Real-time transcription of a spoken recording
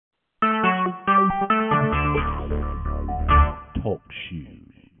Talk Show.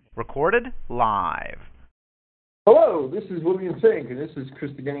 Recorded live. Hello, this is William Fink, and this is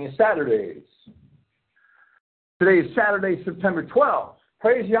Christogenea Saturdays. Today is Saturday, September 12th.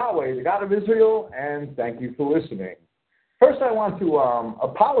 Praise Yahweh, the God of Israel, and thank you for listening. First, I want to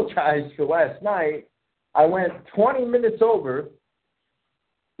apologize for last night. I went 20 minutes over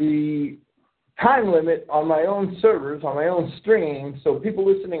the time limit on my own servers, on my own stream, so people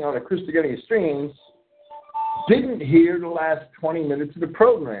listening on the Christogenea streams didn't hear the last 20 minutes of the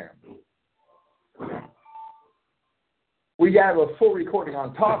program. We have a full recording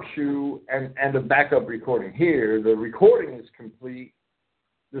on TalkShoe and a backup recording here. The recording is complete.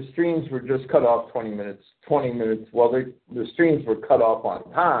 The streams were just cut off 20 minutes. Well, the streams were cut off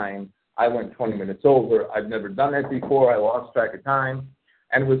on time. I went 20 minutes over. I've never done that before. I lost track of time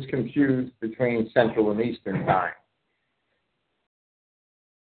and was confused between Central and Eastern time.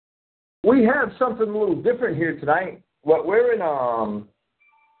 We have something a little different here tonight. We're in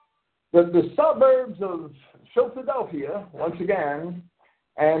the suburbs of Philadelphia, once again,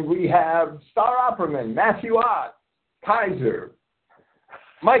 and we have star operaman Matthew Ott, Kaiser,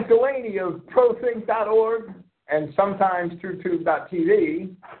 Mike Delaney of ProThink.org, and sometimes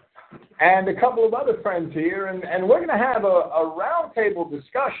TrueTube.tv, and a couple of other friends here, and we're going to have a roundtable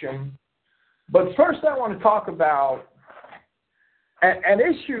discussion. But first I want to talk about an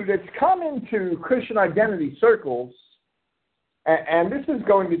issue that's come into Christian identity circles, and this is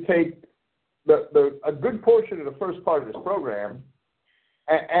going to take a good portion of the first part of this program,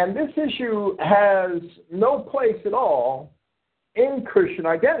 and this issue has no place at all in Christian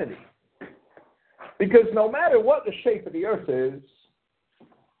identity, because no matter what the shape of the earth is,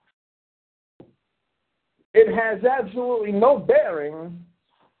 it has absolutely no bearing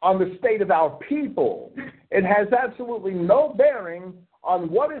on the state of our people. It has absolutely no bearing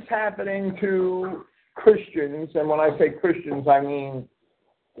on what is happening to Christians, and when I say Christians, I mean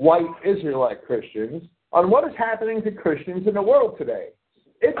white Israelite Christians, on what is happening to Christians in the world today.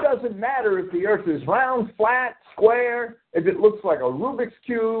 It doesn't matter if the earth is round, flat, square, if it looks like a Rubik's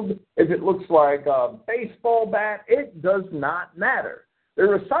Cube, if it looks like a baseball bat. It does not matter.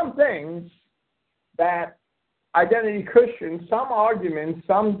 There are some things that identity Christians, some arguments,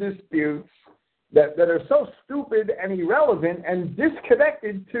 some disputes that are so stupid and irrelevant and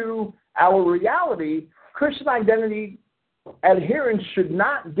disconnected to our reality, Christian identity adherents should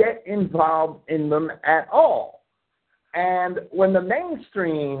not get involved in them at all. And when the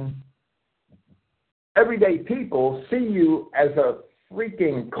mainstream everyday people see you as a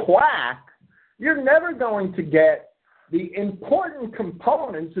freaking quack, you're never going to get the important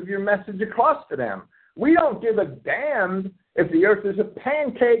components of your message across to them. We don't give a damn if the earth is a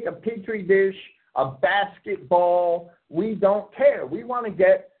pancake, a petri dish, a basketball. We don't care. We want to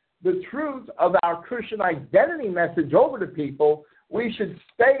get the truth of our Christian identity message over to people. We should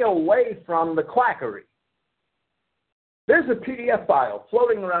stay away from the quackery. There's a PDF file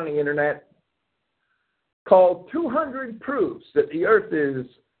floating around the internet called 200 Proofs that the earth is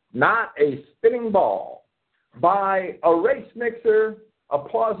not a spinning ball by a race mixer, a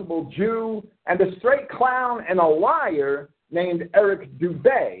plausible Jew, and a straight clown and a liar named Eric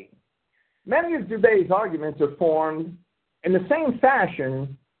Dubé. Many of Dubé's arguments are formed in the same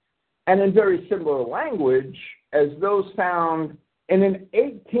fashion and in very similar language as those found in an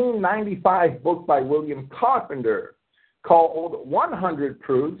 1895 book by William Carpenter called 100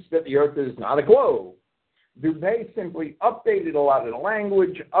 Proofs that the Earth is not a globe. Dubé simply updated a lot of the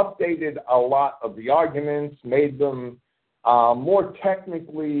language, updated a lot of the arguments, made them more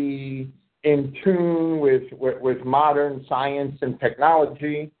technically in tune with modern science and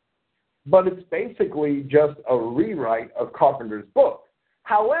technology, but it's basically just a rewrite of Carpenter's book.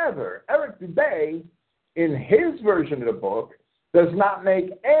 However, Eric Dubé, in his version of the book, does not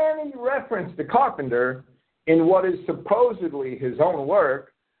make any reference to Carpenter in what is supposedly his own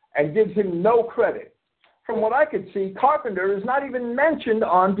work and gives him no credit. From what I could see, Carpenter is not even mentioned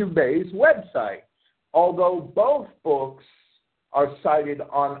on Dubé's website, although both books are cited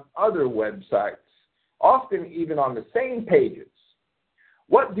on other websites, often even on the same pages.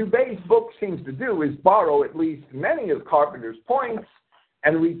 What Dubé's book seems to do is borrow at least many of Carpenter's points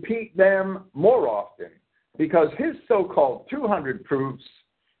and repeat them more often, because his so-called 200 proofs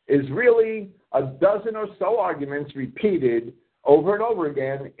is really a dozen or so arguments repeated over and over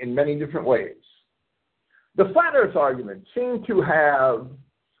again in many different ways. The flat earth argument seemed to have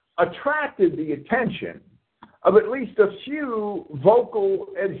attracted the attention of at least a few vocal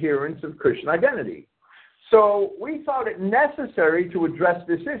adherents of Christian identity. So we thought it necessary to address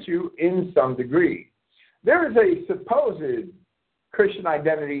this issue in some degree. There is a supposed Christian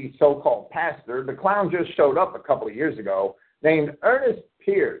identity so-called pastor. The clown just showed up a couple of years ago. named Ernest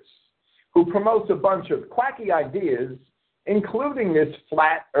Pierce, who promotes a bunch of quacky ideas, including this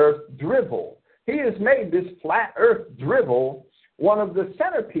flat earth drivel. He has made this flat earth drivel one of the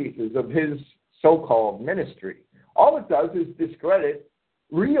centerpieces of his so-called ministry. All it does is discredit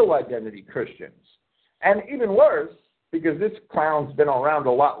real identity Christians. And even worse, because this clown's been around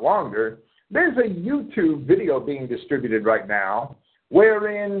a lot longer, there's a YouTube video being distributed right now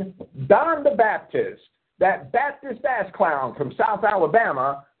wherein Don the Baptist, that Baptist-ass clown from South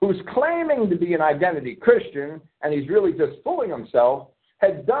Alabama, who's claiming to be an identity Christian, and he's really just fooling himself,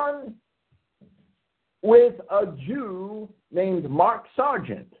 had done with a Jew named Mark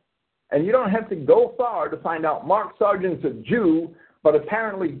Sargent. And you don't have to go far to find out Mark Sargent's a Jew, but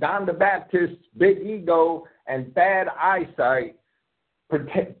apparently Don the Baptist's big ego and bad eyesight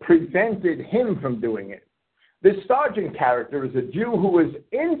prevented him from doing it. This Sargent character is a Jew who is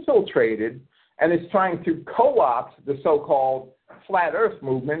infiltrated and is trying to co-opt the so-called flat earth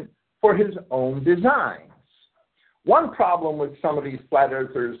movement for his own designs. One problem with some of these flat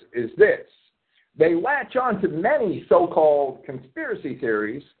earthers is this. They latch on to many so-called conspiracy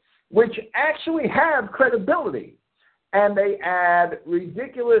theories which actually have credibility, and they add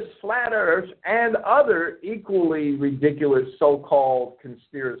ridiculous flat earth and other equally ridiculous so-called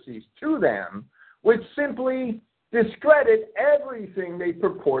conspiracies to them, which simply discredit everything they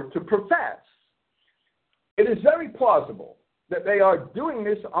purport to profess. It is very plausible that they are doing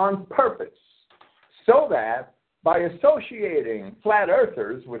this on purpose, so that by associating flat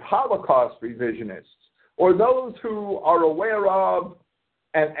earthers with Holocaust revisionists or those who are aware of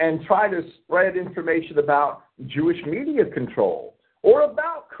and try to spread information about Jewish media control or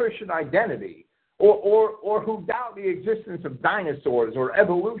about Christian identity or who doubt the existence of dinosaurs or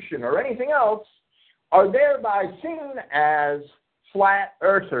evolution or anything else, are thereby seen as flat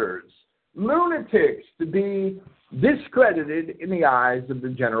earthers, lunatics to be discredited in the eyes of the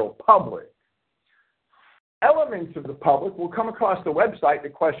general public. Elements of the public will come across the website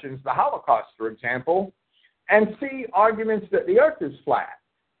that questions the Holocaust, for example, and see arguments that the earth is flat,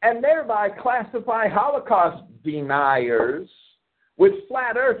 and thereby classify Holocaust deniers with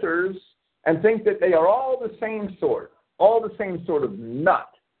flat earthers and think that they are all the same sort of nut.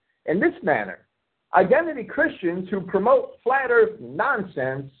 In this manner, identity Christians who promote flat earth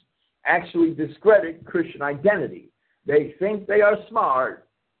nonsense actually discredit Christian identity. They think they are smart,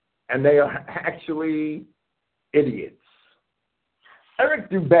 and they are actually idiots. Eric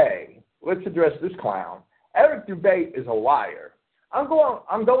Dubay, let's address this clown. Eric Dubay is a liar. I'm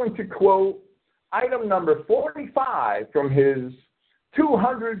going to quote item number 45 from his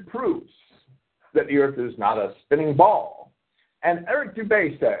 200 proofs that the earth is not a spinning ball. And Eric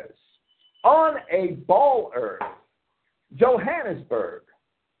Dubay says, on a ball earth, Johannesburg,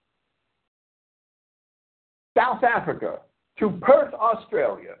 South Africa, to Perth,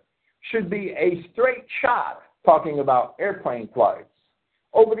 Australia, should be a straight shot, talking about airplane flights,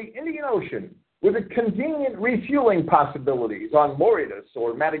 over the Indian Ocean with a convenient refueling possibilities on Mauritius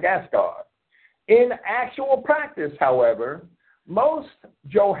or Madagascar. In actual practice, however, most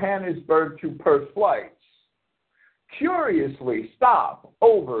Johannesburg to Perth flights curiously stop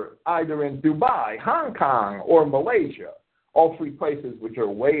over either in Dubai, Hong Kong, or Malaysia, all three places which are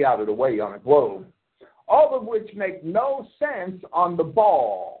way out of the way on a globe, all of which make no sense on the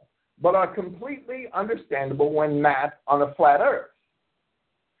ball, but are completely understandable when mapped on a flat earth.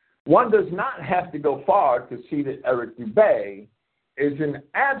 One does not have to go far to see that Eric Dubay is an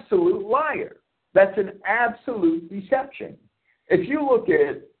absolute liar. That's an absolute deception. If you look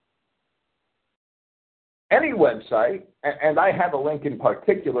at any website, and I have a link in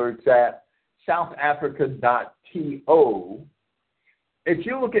particular, it's at southafrica.to. If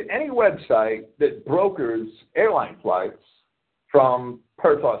you look at any website that brokers airline flights from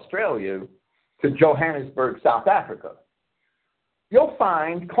Perth, Australia to Johannesburg, South Africa, you'll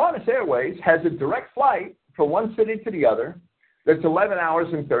find Qantas Airways has a direct flight from one city to the other that's 11 hours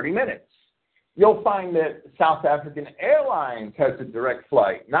and 30 minutes. You'll find that South African Airlines has a direct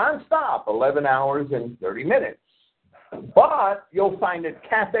flight, nonstop, 11 hours and 30 minutes. But you'll find that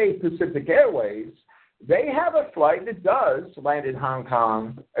Cathay Pacific Airways, they have a flight that does land in Hong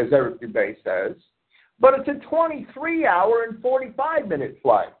Kong, as Eric Dubay says, but it's a 23-hour and 45-minute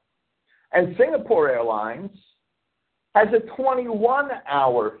flight. And Singapore Airlines has a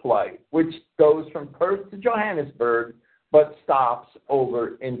 21-hour flight, which goes from Perth to Johannesburg, but stops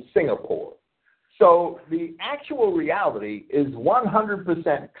over in Singapore. So the actual reality is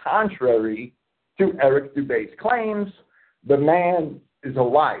 100% contrary to Eric Dubay's claims. The man is a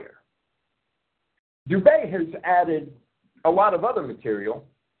liar. Dubay has added a lot of other material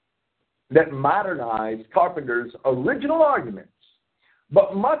that modernize Carpenter's original arguments.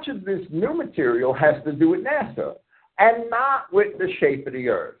 But much of this new material has to do with NASA and not with the shape of the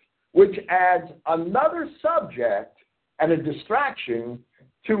Earth, which adds another subject and a distraction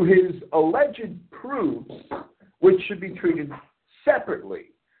to his alleged proofs, which should be treated separately,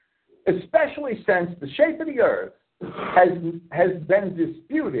 especially since the shape of the Earth has been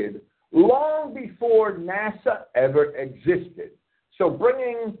disputed long before NASA ever existed. So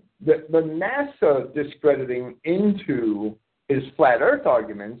bringing the NASA discrediting into his flat Earth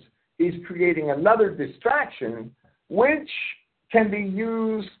arguments is creating another distraction, which can be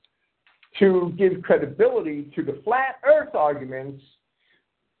used to give credibility to the flat Earth arguments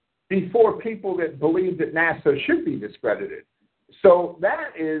before people that believe that NASA should be discredited. So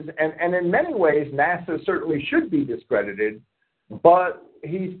that is, and in many ways, NASA certainly should be discredited, but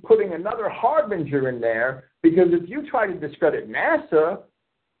he's putting another harbinger in there, because if you try to discredit NASA,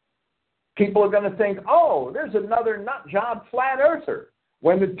 people are going to think, oh, there's another nut-job flat earther,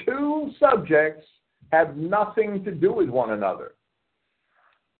 when the two subjects have nothing to do with one another.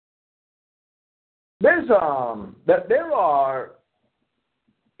 There are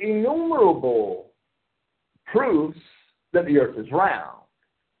innumerable proofs that the Earth is round.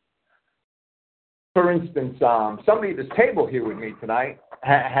 For instance, somebody at this table here with me tonight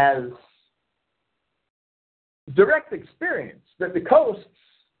has direct experience that the coasts,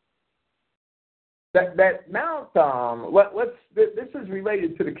 that Mount, this is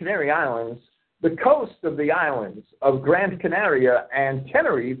related to the Canary Islands. The coast of the islands of Gran Canaria and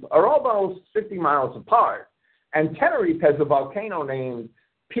Tenerife are almost 50 miles apart. And Tenerife has a volcano named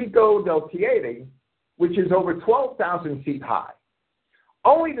Pico del Teide, which is over 12,000 feet high.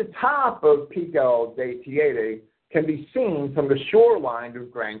 Only the top of Pico del Teide can be seen from the shoreline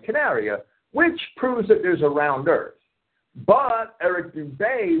of Gran Canaria, which proves that there's a round Earth. But Eric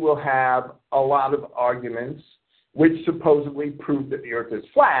Dubé will have a lot of arguments which supposedly prove that the Earth is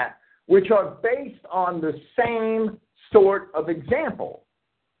flat, which are based on the same sort of example.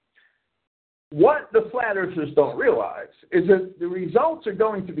 What the flat earthers don't realize is that the results are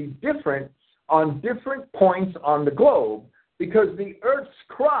going to be different on different points on the globe, because the Earth's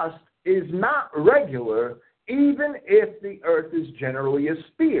crust is not regular, even if the Earth is generally a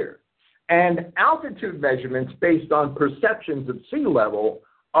sphere. And altitude measurements based on perceptions of sea level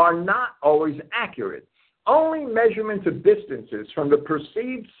are not always accurate. Only measurements of distances from the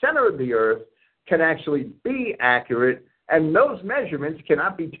perceived center of the Earth can actually be accurate, and those measurements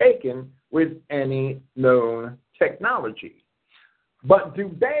cannot be taken with any known technology. But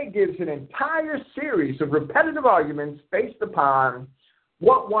Dubé gives an entire series of repetitive arguments based upon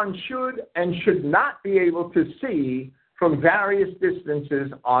what one should and should not be able to see from various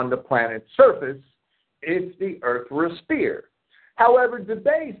distances on the planet's surface if the Earth were a sphere. However,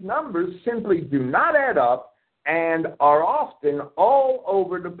 Dubé's numbers simply do not add up and are often all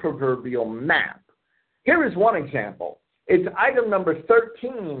over the proverbial map. Here is one example. It's item number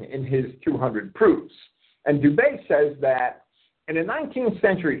 13 in his 200 proofs. And Dubé says that in a 19th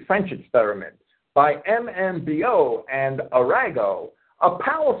century French experiment by MMBO and Arago, a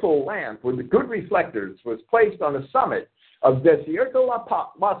powerful lamp with good reflectors was placed on the summit of Desierto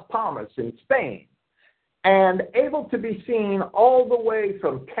Las Palmas in Spain, and able to be seen all the way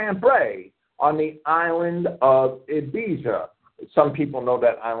from Cambrai on the island of Ibiza. Some people know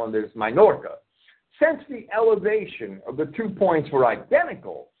that island as Minorca. Since the elevation of the 2 points were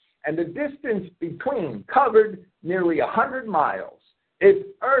identical and the distance between covered nearly 100 miles, if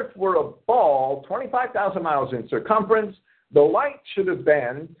Earth were a ball 25,000 miles in circumference, the light should have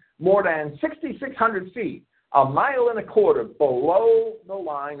been more than 6,600 feet, a mile and a quarter below the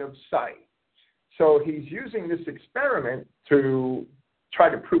line of sight. So he's using this experiment to try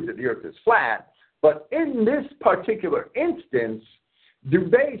to prove that the Earth is flat, but in this particular instance,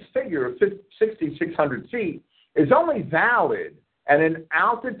 Dubé's figure of 6,600 feet is only valid at an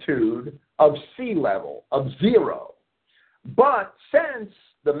altitude of sea level, of 0. But since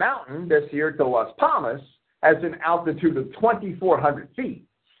the mountain, Desierto Las Palmas, has an altitude of 2,400 feet,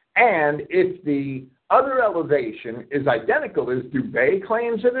 and if the other elevation is identical as Dubé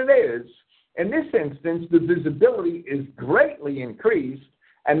claims that it is, in this instance, the visibility is greatly increased,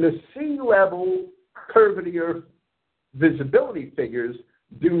 and the sea level curvature visibility figures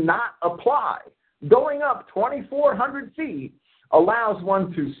do not apply. Going up 2,400 feet allows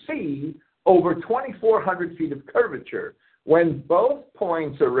one to see over 2,400 feet of curvature. When both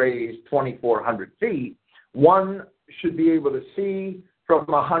points are raised 2,400 feet, one should be able to see from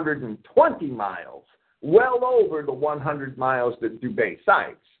 120 miles, well over the 100 miles that Dubé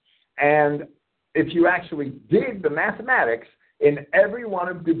cites. And if you actually did the mathematics, in every one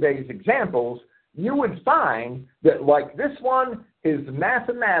of Dubé's examples, you would find that, like this one, his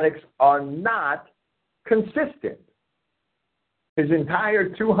mathematics are not consistent. His entire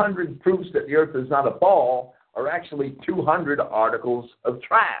 200 proofs that the Earth is not a ball are actually 200 articles of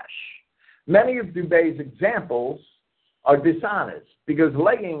trash. Many of Dubé's examples are dishonest because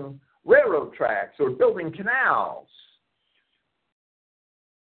laying railroad tracks or building canals,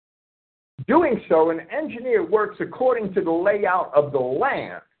 doing so, an engineer works according to the layout of the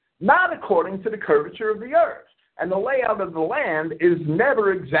land, not according to the curvature of the Earth. And the layout of the land is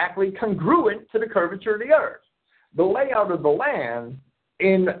never exactly congruent to the curvature of the Earth. The layout of the land,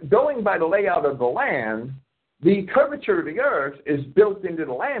 in going by the layout of the land, the curvature of the Earth is built into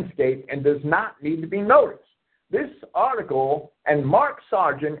the landscape and does not need to be noticed. This article and Mark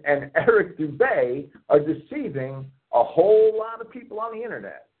Sargent and Eric Dubé are deceiving a whole lot of people on the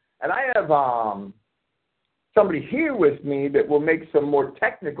internet. And I have somebody here with me that will make some more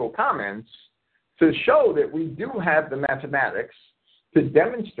technical comments to show that we do have the mathematics to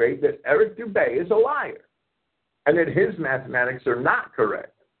demonstrate that Eric Dubé is a liar and that his mathematics are not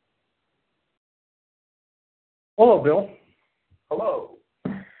correct. Hello, Bill. Hello.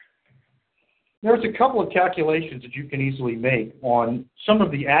 There's a couple of calculations that you can easily make on some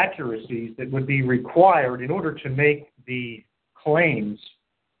of the accuracies that would be required in order to make the claims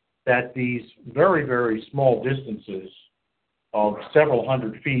that these very, very small distances of several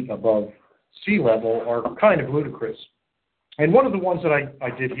hundred feet above sea level are kind of ludicrous. And one of the ones that I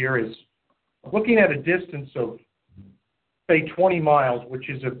did here is looking at a distance of, say, 20 miles, which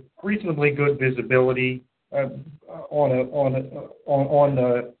is a reasonably good visibility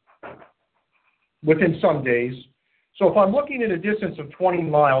within some days. So if I'm looking at a distance of 20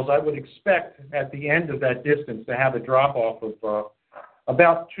 miles, I would expect at the end of that distance to have a drop-off of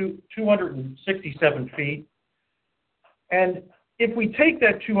about 267 feet. And if we take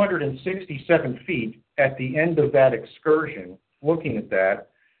that 267 feet at the end of that excursion, looking at that,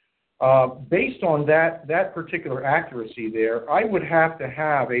 based on that particular accuracy there, I would have to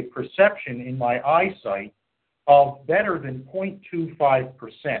have a perception in my eyesight of better than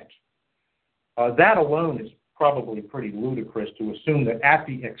 0.25%. That alone is probably pretty ludicrous to assume that at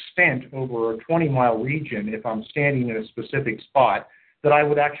the extent over a 20-mile region, if I'm standing in a specific spot, that I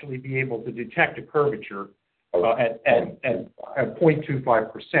would actually be able to detect a curvature at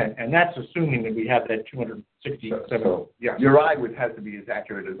 0.25%. And that's assuming that we have that 267. So yeah. Your eye would have to be as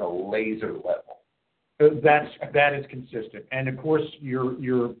accurate as a laser level. That is consistent. And of course,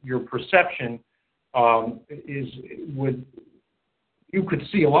 your perception you could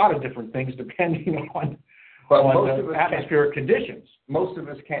see a lot of different things depending on the atmospheric conditions. Most of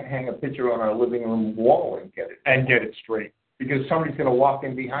us can't hang a picture on our living room wall and get it straight. Because somebody's going to walk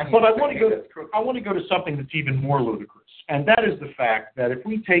in behind you. But I want to go to something that's even more ludicrous, and that is the fact that if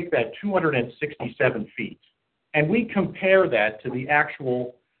we take that 267 feet and we compare that to the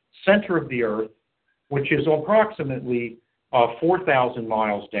actual center of the Earth, which is approximately 4,000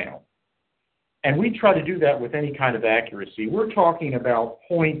 miles down, and we try to do that with any kind of accuracy, we're talking about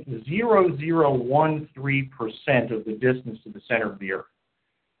 0.0013% of the distance to the center of the Earth.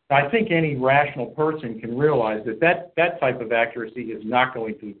 I think any rational person can realize that type of accuracy is not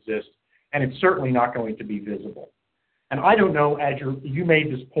going to exist, and it's certainly not going to be visible. And I don't know, as you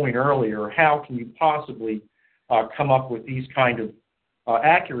made this point earlier, how can you possibly come up with these kind of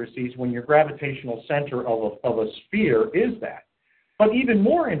accuracies when your gravitational center of a sphere is that? But even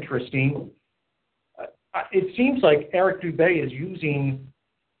more interesting, it seems like Eric Dubé is using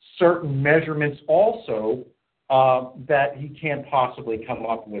certain measurements also that he can't possibly come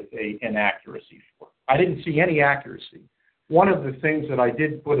up with an accuracy for. I didn't see any accuracy. One of the things that I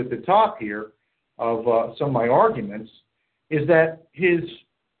did put at the top here of some of my arguments is that his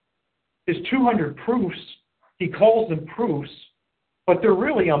 200 proofs, he calls them proofs, but they're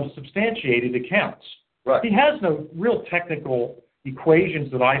really unsubstantiated accounts. Right. He has no real technical equations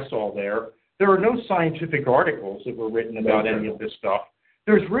that I saw there. There are no scientific articles that were written about any of this stuff.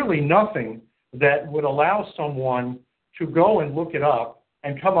 There's really nothing that would allow someone to go and look it up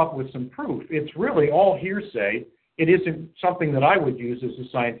and come up with some proof. It's really all hearsay. It isn't something that I would use as a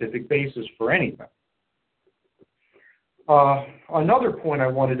scientific basis for anything. Another point I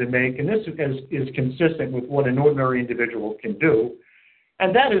wanted to make, and this is consistent with what an ordinary individual can do,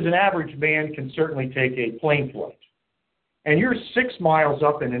 and that is an average man can certainly take a plane flight. And you're 6 miles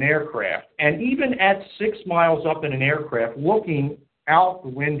up in an aircraft, and even at 6 miles up in an aircraft, looking out the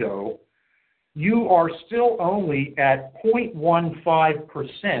window, you are still only at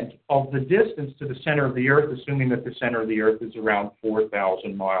 0.15% of the distance to the center of the Earth, assuming that the center of the Earth is around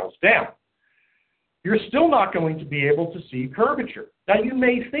 4,000 miles down. you're still not going to be able to see curvature. Now, you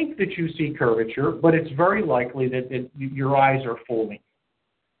may think that you see curvature, but it's very likely that your eyes are fooling.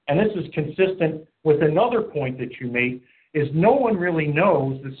 And this is consistent with another point that you made, is no one really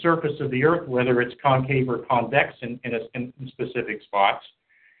knows the surface of the Earth, whether it's concave or convex in specific spots.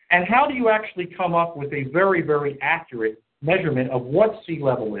 And how do you actually come up with a very, very accurate measurement of what sea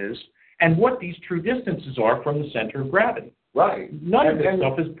level is and what these true distances are from the center of gravity? Right. None of this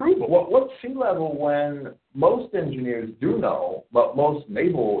stuff is provable. What's sea level when most engineers do know, but most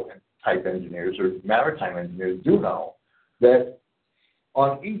naval-type engineers or maritime engineers do know, that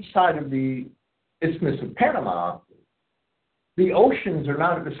on each side of the Isthmus of Panama, the oceans are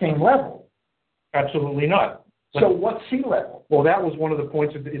not at the same level. Absolutely not. So what's sea level? Well, that was one of the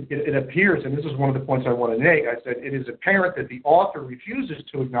points. It appears, and this is one of the points I want to make, I said it is apparent that the author refuses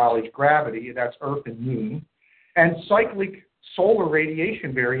to acknowledge gravity, that's Earth and Moon, and cyclic solar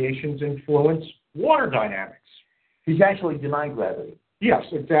radiation variations influence water dynamics. He's actually denying gravity. Yes,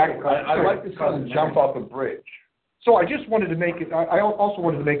 exactly. I'd like to see him jump off a bridge. So I just wanted to make it, I also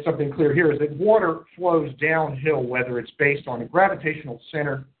wanted to make something clear here, is that water flows downhill, whether it's based on a gravitational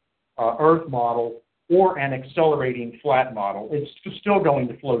center Earth model or an accelerating flat model. It's still going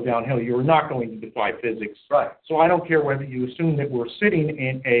to flow downhill. You're not going to defy physics. Right. So I don't care whether you assume that we're sitting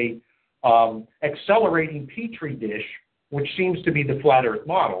in a accelerating petri dish, which seems to be the flat Earth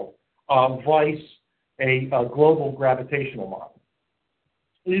model, vice a global gravitational model.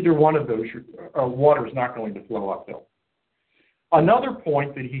 Either one of those, water is not going to flow uphill. Another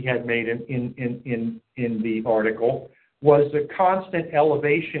point that he had made in the article was the constant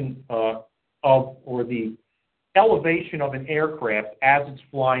elevation the elevation of an aircraft as it's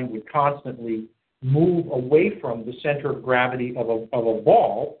flying would constantly move away from the center of gravity of a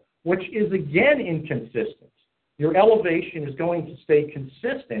ball, which is again inconsistent. Your elevation is going to stay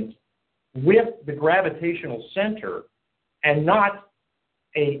consistent with the gravitational center and not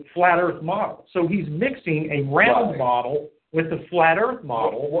a flat Earth model. So he's mixing a round model with the flat Earth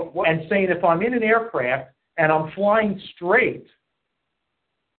model and saying if I'm in an aircraft and I'm flying straight,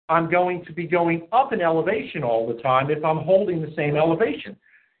 I'm going to be going up in elevation all the time if I'm holding the same elevation.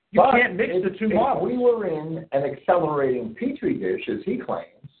 You can't mix the two models. If we were in an accelerating petri dish, as he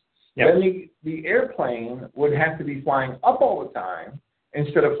claims, yep, then the airplane would have to be flying up all the time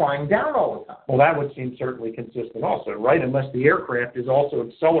instead of flying down all the time. Well, that would seem certainly consistent also, right? Unless the aircraft is also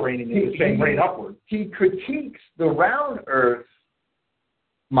accelerating at the same rate upward. He critiques the round Earth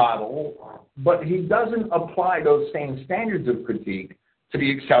model, but he doesn't apply those same standards of critique to the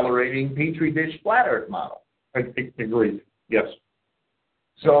accelerating petri dish flat Earth model. Agreed. Yes.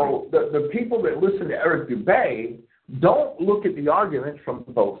 So the people that listen to Eric Dubay don't look at the argument from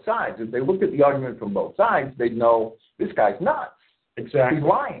both sides. If they look at the argument from both sides, they'd know this guy's nuts. Exactly. He's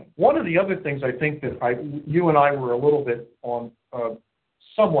lying. One of the other things I think that you and I were a little bit on,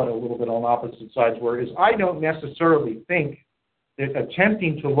 somewhat a little bit on opposite sides were, is I don't necessarily think that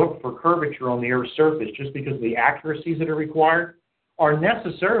attempting to look for curvature on the Earth's surface just because of the accuracies that are required are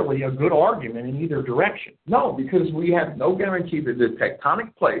necessarily a good argument in either direction. No, because we have no guarantee that the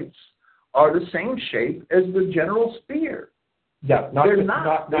tectonic plates are the same shape as the general sphere. Yeah, not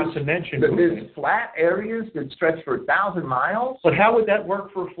to mention there's flat areas that stretch for 1,000 miles. But how would that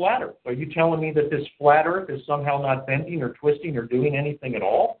work for flat Earth? Are you telling me that this flat Earth is somehow not bending or twisting or doing anything at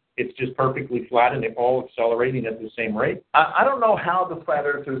all? It's just perfectly flat and they're all accelerating at the same rate? I don't know how the flat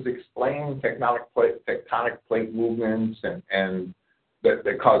earthers explain tectonic plate movements and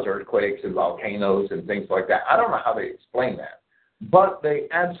that cause earthquakes and volcanoes and things like that. I don't know how they explain that. But they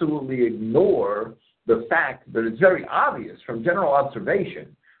absolutely ignore the fact that it's very obvious from general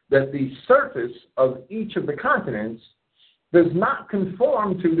observation that the surface of each of the continents does not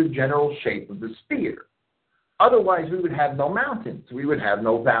conform to the general shape of the sphere. Otherwise, we would have no mountains. We would have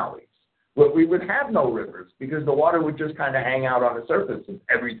no valleys. We would have no rivers because the water would just kind of hang out on the surface if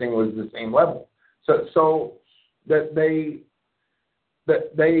everything was the same level. So that they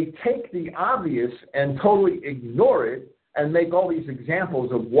take the obvious and totally ignore it and make all these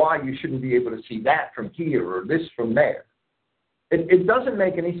examples of why you shouldn't be able to see that from here or this from there. It doesn't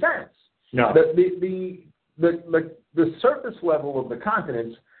make any sense. No. The surface level of the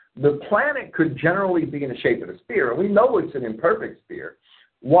continents, the planet could generally be in the shape of a sphere, and we know it's an imperfect sphere,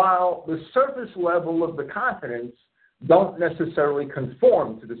 while the surface level of the continents don't necessarily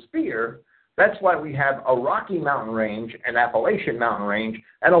conform to the sphere. That's why we have a Rocky Mountain range, an Appalachian Mountain range,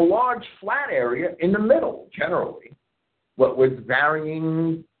 and a large flat area in the middle, generally, with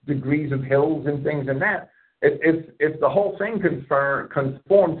varying degrees of hills and things and that. If the whole thing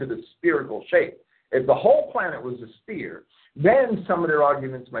conformed to the spherical shape, if the whole planet was a sphere, then some of their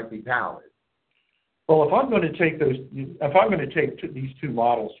arguments might be valid. Well, if I'm going to take these two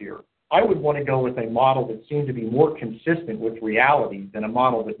models here, I would want to go with a model that seemed to be more consistent with reality than a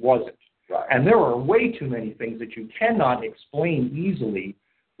model that wasn't. Right. And there are way too many things that you cannot explain easily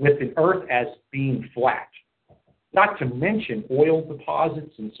with the Earth as being flat. Not to mention oil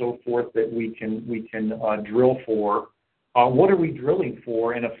deposits and so forth that we can drill for. What are we drilling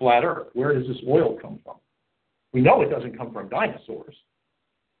for in a flat Earth? Where does this oil come from? We know it doesn't come from dinosaurs.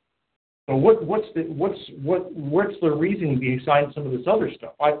 So what's the reasoning behind some of this other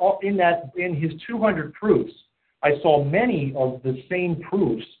stuff? In his 200 proofs, I saw many of the same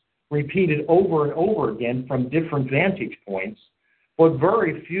proofs repeated over and over again from different vantage points, but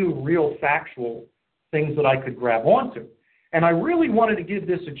very few real factual things that I could grab onto. And I really wanted to give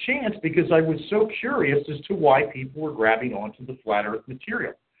this a chance because I was so curious as to why people were grabbing onto the flat Earth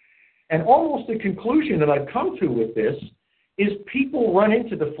material. And almost the conclusion that I've come to with this is people run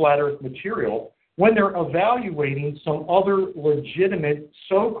into the flat Earth material when they're evaluating some other legitimate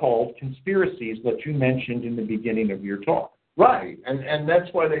so-called conspiracies that you mentioned in the beginning of your talk. Right, and that's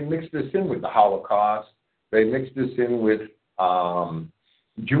why they mix this in with the Holocaust. They mix this in with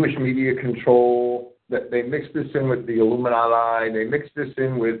Jewish media control. They mix this in with the Illuminati. They mix this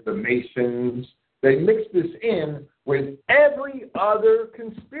in with the Masons. They mix this in with every other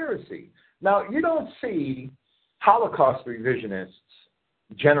conspiracy. Now, you don't see Holocaust revisionists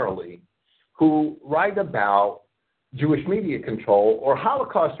generally who write about Jewish media control, or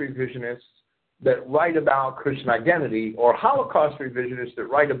Holocaust revisionists that write about Christian identity, or Holocaust revisionists that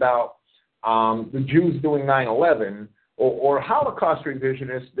write about the Jews doing 9/11, or Holocaust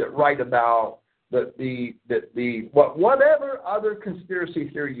revisionists that write about whatever other conspiracy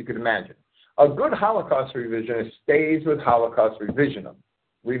theory you could imagine. A good Holocaust revisionist stays with Holocaust revisionism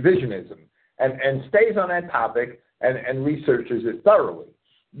and stays on that topic and researches it thoroughly.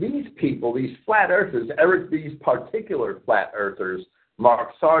 These people, these flat earthers, these particular flat earthers,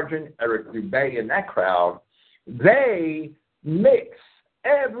 Mark Sargent, Eric Dubé, and that crowd, they mix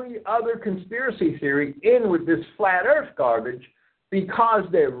every other conspiracy theory in with this flat earth garbage because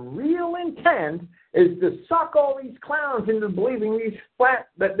their real intent is to suck all these clowns into believing this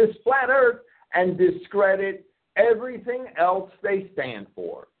flat earth and discredit everything else they stand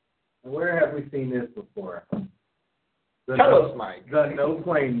for. Where have we seen this before? Tell us, Mike. The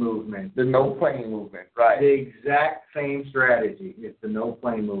no-plane movement. The no-plane movement, right. The exact same strategy. It's the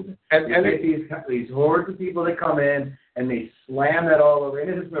no-plane movement. And these hordes of people that come in, and they slam that all over. And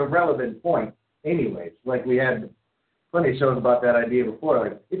it's a relevant point anyways. Like we had plenty of shows about that idea before.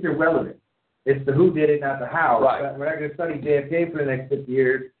 Like, it's irrelevant. It's the who did it, not the how. Right. We're not going to study JFK for the next 50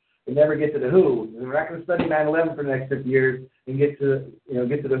 years and never get to the who. We're not going to study 9/11 for the next 50 years and get to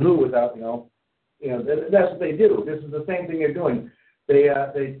the who without, that's what they do. This is the same thing they're doing. They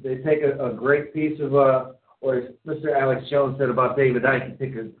take a great piece of, or as Mr. Alex Jones said about David Icke, you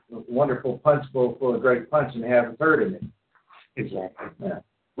take a wonderful punch bowl full of great punch and have a third in it. Exactly. Yeah.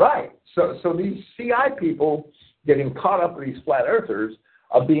 Right. So these CI people getting caught up with these flat earthers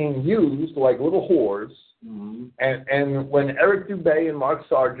are being used like little whores. Mm-hmm. And when Eric Dubé and Mark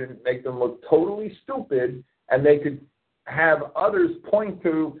Sargent make them look totally stupid, and they could have others point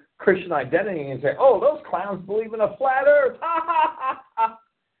to Christian identity and say, oh, those clowns believe in a flat earth, ha, ha, ha, ha.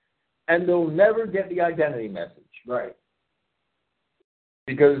 And they'll never get the identity message. Right.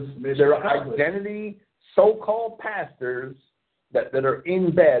 Because their identity so-called pastors that are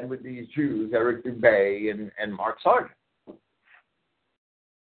in bed with these Jews, Eric Dubé and Mark Sargent.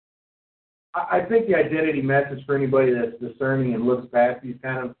 I think the identity message for anybody that's discerning and looks past these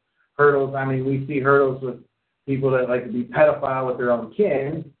kind of hurdles, I mean, we see hurdles with people that like to be pedophile with their own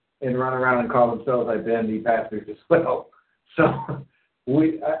kin and run around and call themselves identity pastors as well. So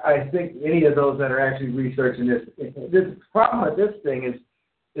I think any of those that are actually researching this problem with this thing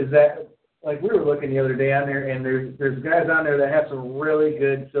is that, like we were looking the other day on there, and there's guys on there that have some really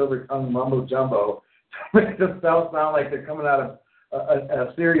good silver tongue mumbo jumbo to make themselves sound like they're coming out of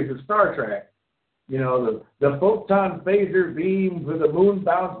a series of Star Trek. The photon phaser beam with the moon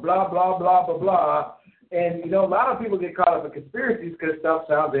bounce, blah, blah, blah, blah, blah. And, a lot of people get caught up in conspiracies because stuff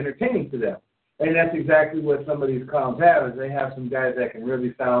sounds entertaining to them. And that's exactly what some of these clowns have, is they have some guys that can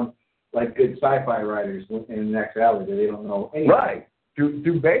really sound like good sci-fi writers in actuality. They don't know anything. Right.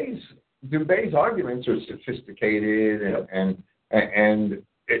 Dubé's arguments are sophisticated, and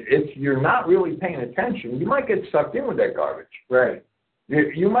if you're not really paying attention, you might get sucked in with that garbage. Right.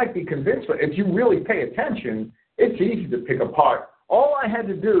 You might be convinced, but if you really pay attention, it's easy to pick apart. All I had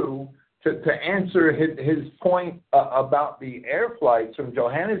to do to answer his point about the air flights from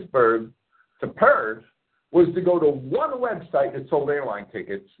Johannesburg to Perth was to go to one website that sold airline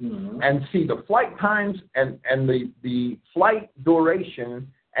tickets and see the flight times and the flight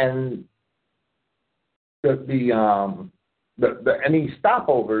duration and the any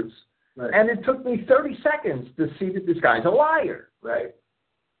stopovers, right. And it took me 30 seconds to see that this guy's a liar. Right.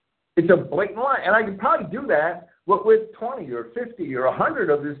 It's a blatant lie, and I could probably do that with 20 or 50 or 100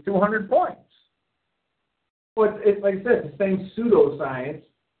 of his 200 points. Well, it's like I said, it's the same pseudoscience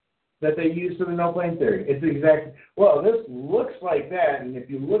that they use for the no-blame theory. It's exactly, well, this looks like that, and if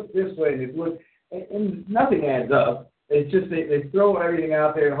you look this way, and if you look, and nothing adds up. It's just they throw everything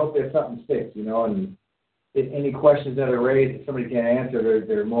out there and hope that something sticks, you know, and if any questions that are raised that somebody can't answer,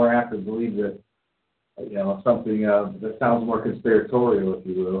 they're more apt to believe that, you know, something that sounds more conspiratorial, if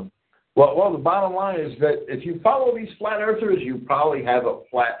you will. Well, the bottom line is that if you follow these flat earthers, you probably have a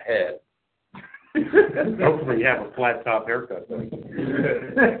flat head. Hopefully you have a flat top haircut.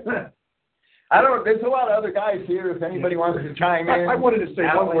 I don't know. There's a lot of other guys here. If anybody wants to chime in. I wanted to say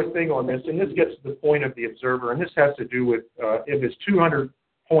one more thing on this, and this gets to the point of the observer, and this has to do with if it's 200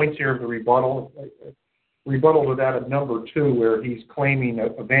 points here of the rebuttal to that of number 2, where he's claiming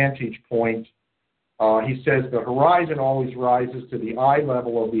a vantage point. He says the horizon always rises to the eye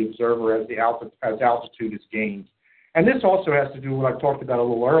level of the observer as altitude is gained. And this also has to do with what I talked about a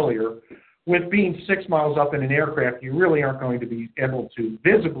little earlier. With being 6 miles up in an aircraft, you really aren't going to be able to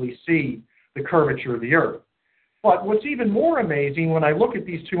visibly see the curvature of the Earth. But what's even more amazing, when I look at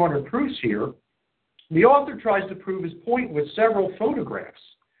these 200 proofs here, the author tries to prove his point with several photographs.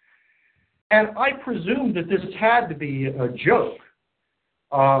 And I presume that this had to be a joke.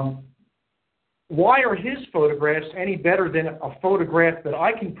 Why are his photographs any better than a photograph that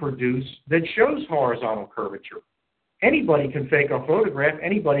I can produce that shows horizontal curvature? Anybody can fake a photograph.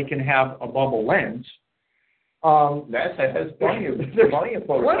 Anybody can have a bubble lens. NASA has plenty of stuff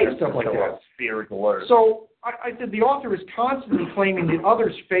like that. Spherical Earth. So I said the author is constantly claiming that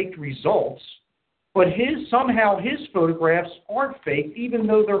others faked results, but somehow his photographs aren't faked, even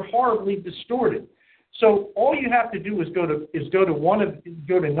though they're horribly distorted. So all you have to do is go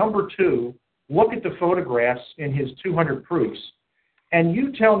to number 2. Look at the photographs in his 200 proofs, and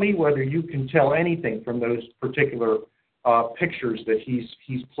you tell me whether you can tell anything from those particular pictures that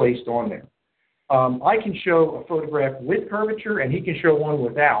he's placed on there. I can show a photograph with curvature, and he can show one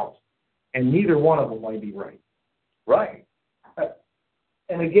without, and neither one of them might be right. Right.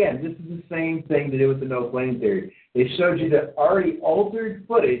 And again, this is the same thing to do with the no-blame theory. They showed you the already altered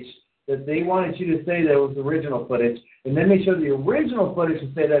footage that they wanted you to say that was original footage, and then they showed the original footage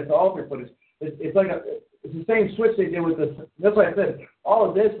and say that's altered footage. It's like it's the same switch they did with this. That's why I said all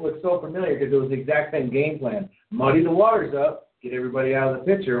of this looks so familiar because it was the exact same game plan. Muddy the waters up, get everybody out of the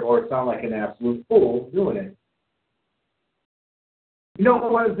picture, or sound like an absolute fool doing it. You know,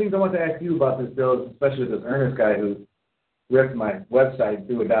 one of the things I want to ask you about this, Bill, especially this Ernest guy who ripped my website,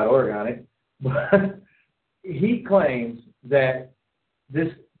 do a .org on it, but he claims that this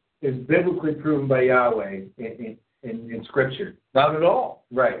is biblically proven by Yahweh in Scripture. Not at all.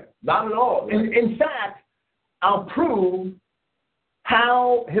 Right. Not at all. Right. In fact, I'll prove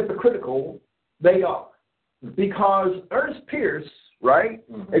how hypocritical they are. Because Ernest Pierce, right,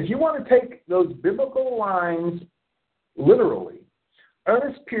 if you want to take those biblical lines literally,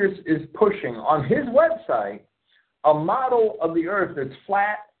 Ernest Pierce is pushing on his website a model of the earth that's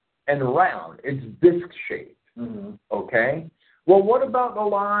flat and round. It's disc-shaped, okay? Well, what about the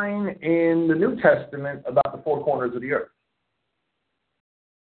line in the New Testament about the 4 corners of the earth?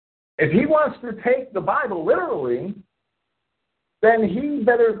 If he wants to take the Bible literally, then he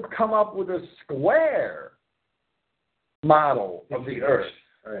better come up with a square model of the earth,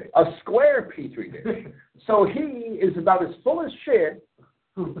 right. A square petri dish. So he is about as full of shit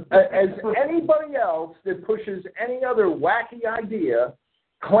as anybody else that pushes any other wacky idea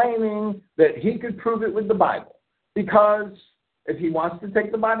claiming that he could prove it with the Bible. Because if he wants to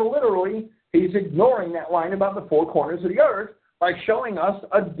take the Bible literally, he's ignoring that line about the 4 corners of the earth by showing us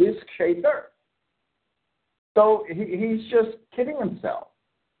a disc-shaped earth. So he's just kidding himself.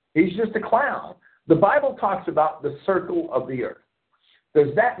 He's just a clown. The Bible talks about the circle of the earth. Does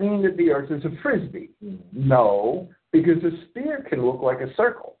that mean that the earth is a frisbee? No, because a sphere can look like a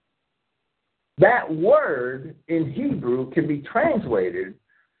circle. That word in Hebrew can be translated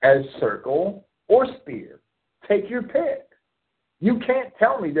as circle or sphere. Take your pick. You can't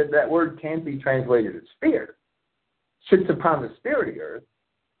tell me that that word can't be translated as sphere. Sits upon the sphere of the earth,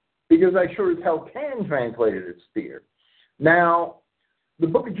 because I sure as hell can translate it as sphere. Now, the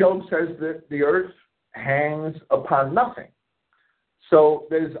book of Job says that the earth hangs upon nothing. So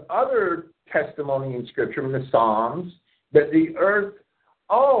there's other testimony in Scripture, in the Psalms, that the earth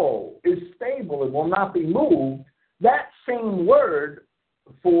is stable and will not be moved, that same word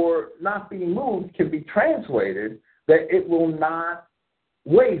for not being moved can be translated that it will not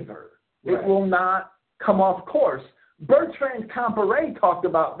waver. Right. It will not come off course. Bertrand Comparet talked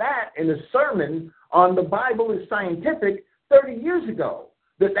about that in a sermon on The Bible is Scientific 30 years ago,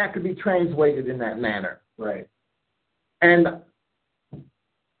 that could be translated in that manner. Right. And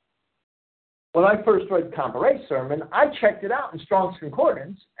when I first read Comparet's sermon, I checked it out in Strong's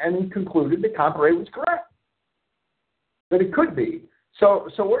Concordance and concluded that Comparet was correct, that it could be. So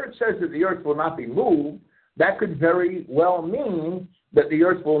where it says that the earth will not be moved, that could very well mean that the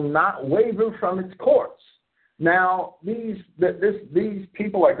earth will not waver from its course. Now, these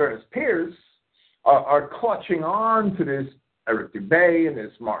people like Ernest Pierce are clutching on to this Eric Dubay and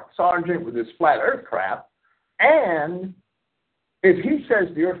this Mark Sargent with this flat earth crap, and if he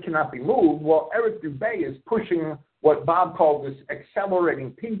says the earth cannot be moved, well, Eric Dubay is pushing what Bob called this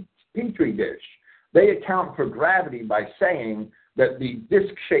accelerating petri dish. They account for gravity by saying that the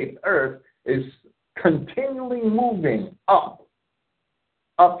disc-shaped earth is continually moving up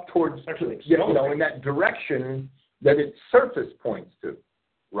towards, in that direction that its surface points to,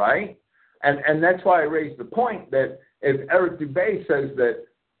 right? And that's why I raised the point that if Eric Dubay says that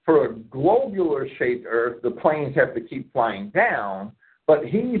for a globular-shaped earth, the planes have to keep flying down, but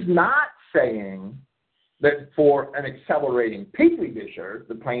he's not saying that for an accelerating petri dish earth,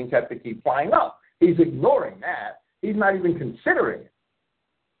 the planes have to keep flying up. He's ignoring that. He's not even considering it.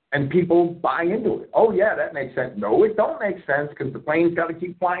 And people buy into it. Oh, yeah, that makes sense. No, it don't make sense because the plane's got to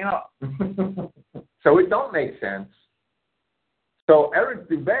keep flying up. So it don't make sense. So Eric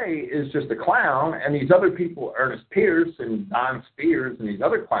Dubay is just a clown, and these other people, Ernest Pierce and Don Spears and these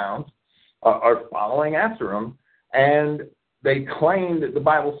other clowns, are following after him, and they claim that the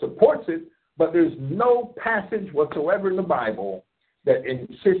Bible supports it, but there's no passage whatsoever in the Bible that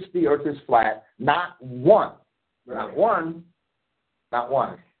insists the earth is flat. Not one. Right. Not one. Not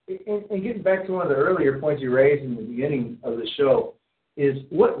one. And getting back to one of the earlier points you raised in the beginning of the show, is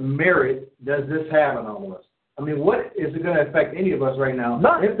what merit does this have on all of us? I mean, what is it going to affect any of us right now?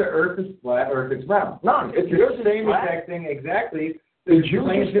 None. If the earth is flat or if it's round. None. It's the same exact thing exactly. The Jews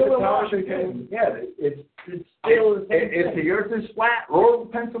are still in Washington. Yeah, it's still the same If the earth is flat, rural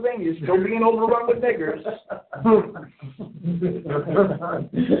Pennsylvania is still being overrun with niggers.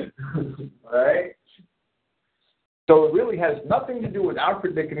 Right? So it really has nothing to do with our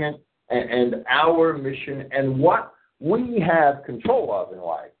predicament and our mission and what we have control of in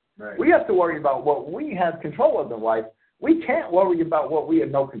life. Right. We have to worry about what we have control of in life. We can't worry about what we have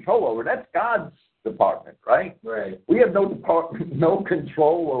no control over. That's God's department, right? Right. We have no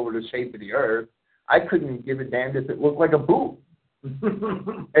control over the shape of the earth. I couldn't give a damn if it looked like a boob.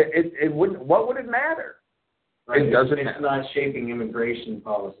 It wouldn't. What would it matter? Right. It doesn't. It's not shaping immigration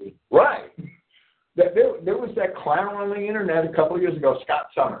policy. Right. There was that clown on the internet a couple of years ago, Scott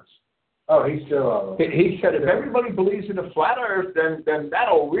Summers. Oh, he's still. He said if everybody believes in a flat earth, then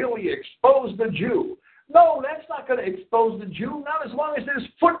that'll really expose the Jew. No, that's not going to expose the Jew. Not as long as there's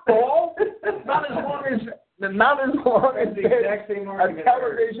football. Not as long as the there's exact same a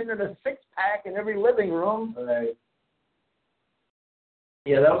television and a six-pack in every living room. Right.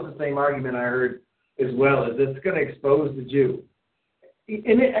 Yeah, that was the same argument I heard as well. Is it's going to expose the Jew.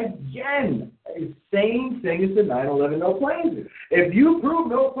 And again, same thing as the 9/11 no planes. If you prove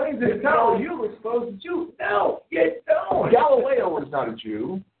no planes in tower, you expose the Jew. No, you don't. Galileo was not a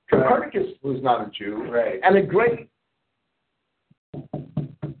Jew. Copernicus was not a Jew. Right. And a great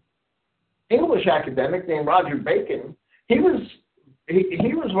English academic named Roger Bacon, he was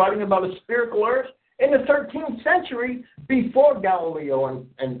writing about a spherical earth in the 13th century before Galileo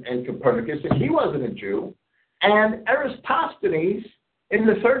and Copernicus, and he wasn't a Jew. And Eratosthenes, in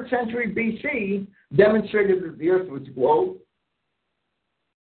the 3rd century B.C., demonstrated that the earth was a globe,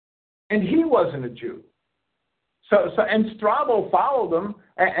 and he wasn't a Jew. And Strabo followed them,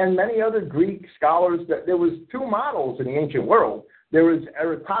 and many other Greek scholars. That there was two models in the ancient world. There was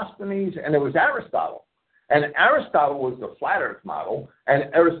Eratosthenes and there was Aristotle. And Aristotle was the flat earth model, and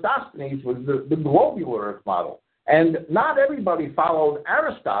Eratosthenes was the globular earth model. And not everybody followed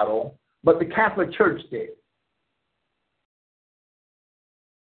Aristotle, but the Catholic Church did.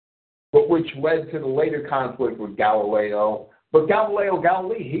 But which led to the later conflict with Galileo. But Galileo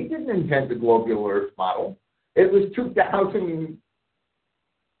Galilei, he didn't invent the globular earth model. It was 2,000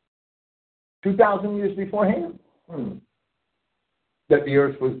 years before him that the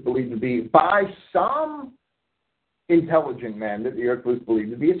earth was believed to be, by some intelligent man, that the earth was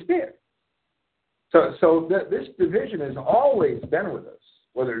believed to be a sphere. So this division has always been with us,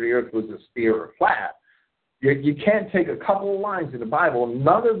 whether the earth was a sphere or flat. You can't take a couple of lines in the Bible.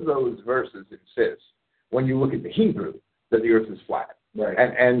 None of those verses insist, when you look at the Hebrew, that the earth is flat. Right.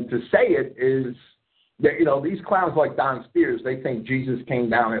 And to say it is, you know, these clowns like Don Spears, they think Jesus came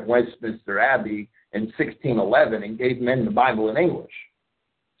down at Westminster Abbey in 1611 and gave men the Bible in English.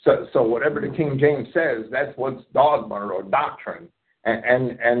 So whatever the King James says, that's what's dogma or doctrine.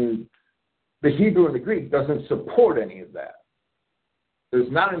 And the Hebrew and the Greek doesn't support any of that. Does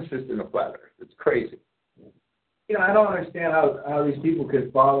not insist in a flat earth. It's crazy. You know, I don't understand how these people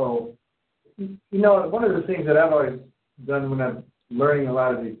could follow. You know, one of the things that I've always done when I'm learning a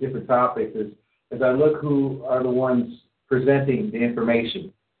lot of these different topics is I look who are the ones presenting the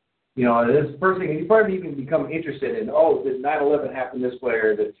information. You know, this first thing, you probably even become interested in, did 9/11 happen this way,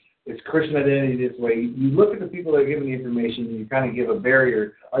 or that it's Christian identity this way. You look at the people that are giving the information, and you kind of give a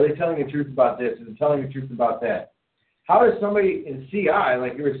barrier. Are they telling the truth about this? Are they telling the truth about that? How does somebody in CI,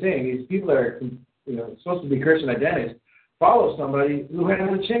 like you were saying, these people that are, you know, supposed to be Christian identists, follow somebody who has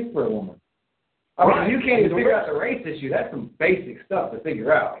a chink for a woman? I mean, you can't even figure out the race issue. That's some basic stuff to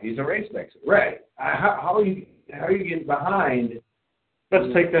figure out. He's a race mixer. Right. How are you getting behind?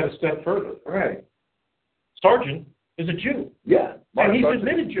 Let's take that a step further. Right. Sargent is a Jew. Yeah. And he's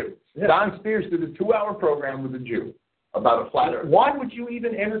admitted Jew. Yeah. Don Spears did a 2-hour program with a Jew about a flat earth. Why would you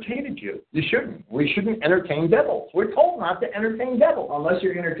even entertain a Jew? You shouldn't. We shouldn't entertain devils. We're told not to entertain devils. Unless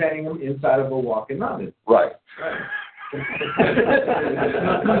you're entertaining them inside of a walking mountain. Right.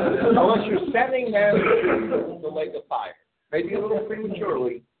 Unless you're sending them to the lake of fire. Maybe a little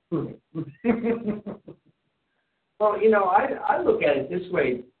prematurely. Well, you know, I look at it this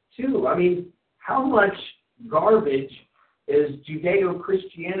way, too. I mean, how much garbage is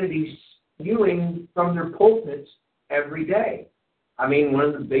Judeo-Christianity spewing from their pulpits every day? I mean, one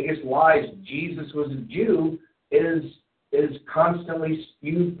of the biggest lies, Jesus was a Jew, is constantly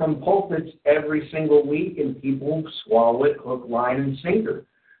spewed from pulpits every single week, and people swallow it hook, line, and sinker.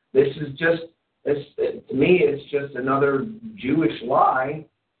 This is just, to me, it's just another Jewish lie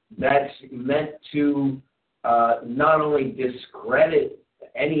that's meant to not only discredit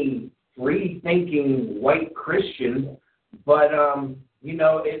any free-thinking white Christian, but, you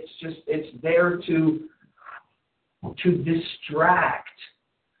know, it's there to distract.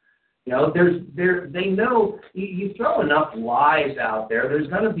 You know, they know you throw enough lies out there, there's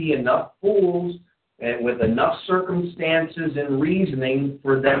going to be enough fools and with enough circumstances and reasoning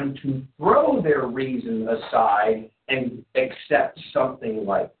for them to throw their reason aside and accept something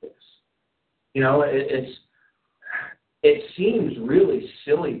like this. You know, it seems really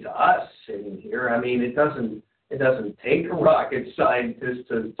silly to us sitting here. I mean, it doesn't take a rocket scientist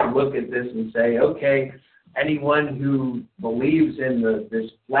to look at this and say, okay, anyone who believes in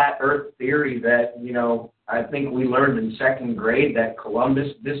this flat earth theory that, you know, I think we learned in second grade that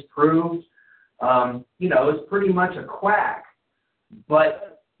Columbus disproved, you know, is pretty much a quack.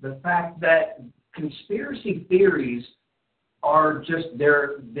 But the fact that conspiracy theories are just, they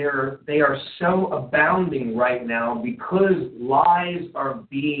are so abounding right now because lies are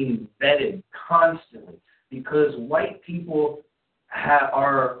being vetted constantly, because white people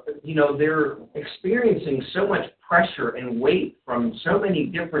are, you know, they're experiencing so much pressure and weight from so many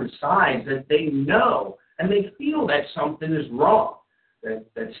different sides that they know and they feel that something is wrong,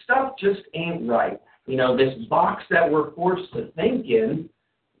 that stuff just ain't right. You know, this box that we're forced to think in,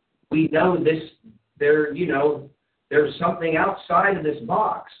 we know this, there's something outside of this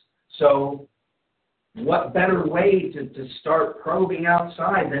box. So what better way to start probing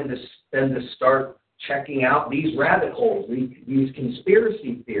outside than to start checking out these rabbit holes, these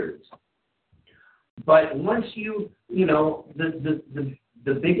conspiracy theories. But once you know,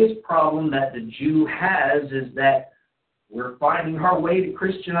 the biggest problem that the Jew has is that we're finding our way to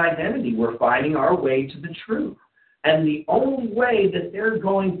Christian identity. We're finding our way to the truth. And the only way that they're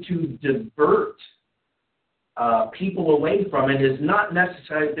going to divert people away from it is not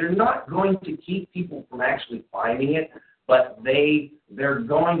necessary. They're not going to keep people from actually finding it, but they're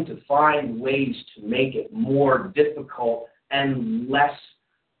going to find ways to make it more difficult and less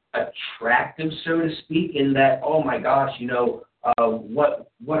attractive, so to speak, in that, oh my gosh, you know, what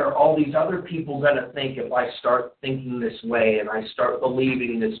are all these other people going to think if I start thinking this way and I start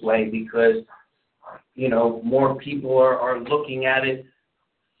believing this way, because, you know, more people are looking at it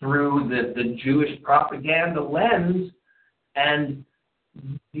through the Jewish propaganda lens, and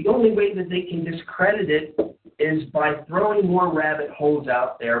the only way that they can discredit it is by throwing more rabbit holes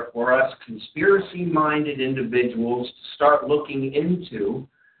out there for us conspiracy-minded individuals to start looking into.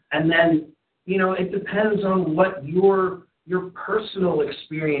 And then, you know, it depends on what your personal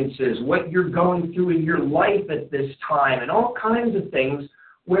experience is, what you're going through in your life at this time, and all kinds of things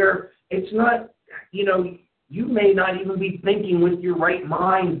where it's not, you know, you may not even be thinking with your right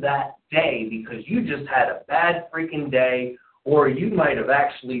mind that day because you just had a bad freaking day, or you might have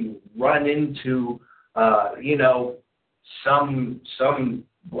actually run into, some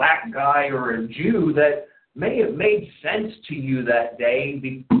black guy or a Jew that may have made sense to you that day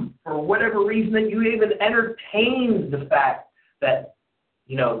for whatever reason that you even entertained the fact that,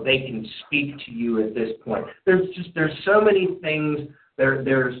 they can speak to you at this point. There's so many things, there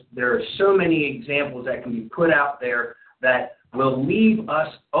are so many examples that can be put out there that will leave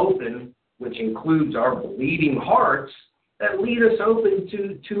us open, which includes our bleeding hearts, that lead us open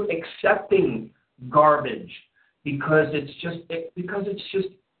to accepting garbage because it's just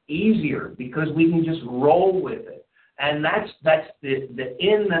easier, because we can just roll with it. And that's the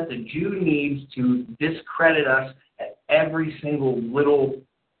end that the Jew needs to discredit us at every single little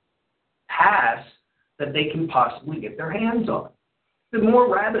pass that they can possibly get their hands on. The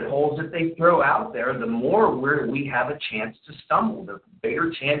more rabbit holes that they throw out there, the more we have a chance to stumble, the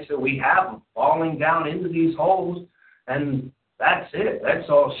bigger chance that we have of falling down into these holes, and that's it. That's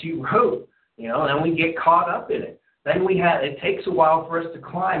all she wrote, and we get caught up in it. Then it takes a while for us to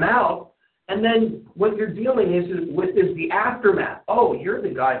climb out, and then what you're dealing with is the aftermath. Oh, you're the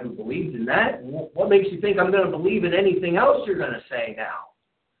guy who believed in that. What makes you think I'm going to believe in anything else you're going to say now?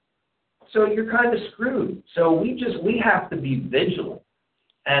 So you're kind of screwed. So we have to be vigilant.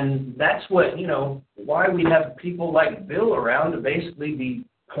 And that's what, why we have people like Bill around to basically be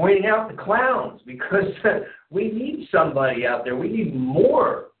pointing out the clowns, because we need somebody out there. We need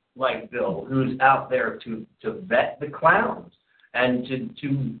more like Bill who's out there to vet the clowns and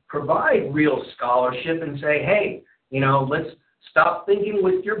to provide real scholarship and say, hey, let's stop thinking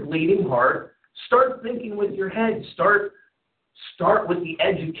with your bleeding heart. Start thinking with your head. Start with the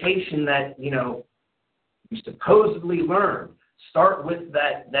education that, you supposedly learned. Start with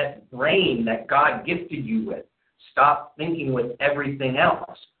that brain that God gifted you with. Stop thinking with everything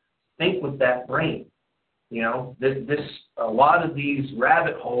else. Think with that brain. A lot of these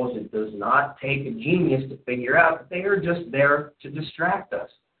rabbit holes, it does not take a genius to figure out that they are just there to distract us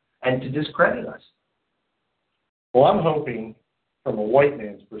and to discredit us. Well, I'm hoping, from a white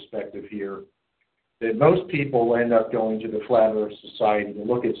man's perspective here, that most people end up going to the Flat Earth Society to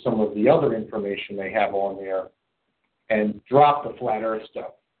look at some of the other information they have on there and drop the Flat Earth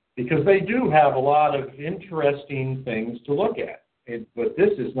stuff, because they do have a lot of interesting things to look at. But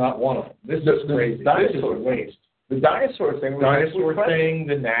this is not one of them. This is crazy. This is a waste. The dinosaur thing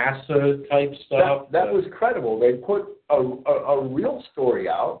the NASA type stuff. That was credible. They put a real story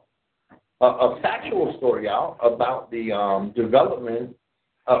out, a factual story out about the development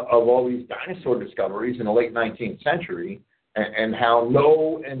of all these dinosaur discoveries in the late 19th century, and how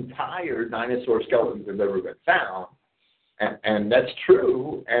no entire dinosaur skeletons have ever been found. And that's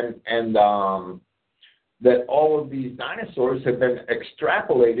true, and that all of these dinosaurs have been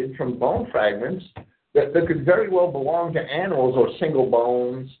extrapolated from bone fragments that could very well belong to animals, or single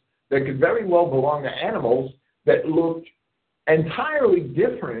bones, that could very well belong to animals that looked entirely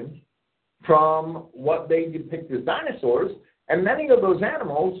different from what they depict as dinosaurs, and many of those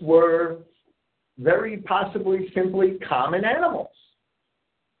animals were very possibly simply common animals.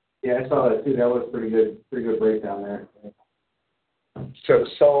 Yeah, I saw that too. That was pretty good breakdown there.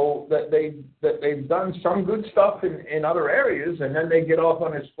 So that they've done some good stuff in other areas, and then they get off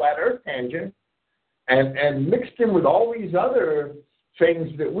on this flat Earth tangent, and mixed in with all these other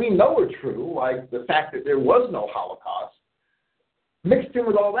things that we know are true, like the fact that there was no Holocaust. Mixed in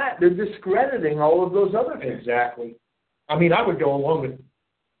with all that, they're discrediting all of those other things. Exactly. I mean, I would go along with,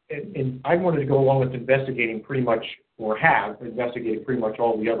 and I wanted to go along with investigating pretty much, or have investigated pretty much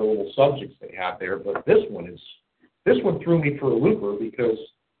all the other little subjects they have there, but this one threw me for a looper because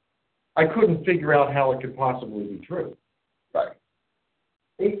I couldn't figure out how it could possibly be true. Right.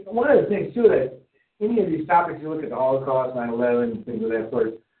 One of the things, too, that any of these topics, you look at the Holocaust, 9/11, things of that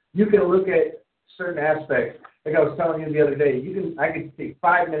sort, you can look at certain aspects. Like I was telling you the other day, I could take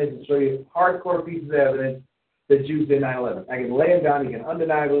 5 minutes and show you hardcore pieces of evidence that Jews did 9/11. I can lay them down, you can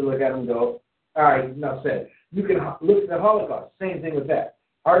undeniably look at them and go, all right, enough said. You can look at the Holocaust, same thing with that.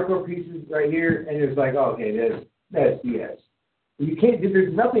 Hardcore pieces right here, and it's like, oh, okay, that's BS. You can't.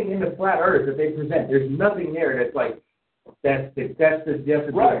 There's nothing in the flat Earth that they present. There's nothing there that's like that's the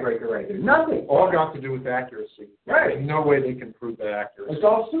deal breaker right there. Nothing. All got to do with accuracy. Right. There's no way they can prove that accuracy. It's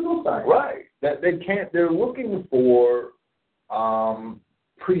all pseudoscience. Right. That they can't. They're looking for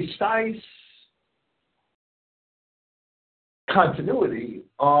precise continuity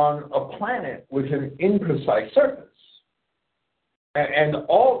on a planet with an imprecise surface, and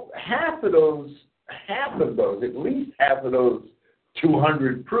half of those, at least half of those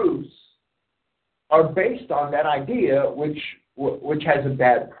 200 proofs are based on that idea, which has a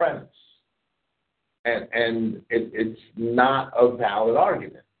bad premise, and it's not a valid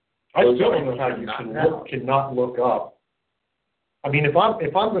argument. I still don't know how you cannot look up. I mean, if I'm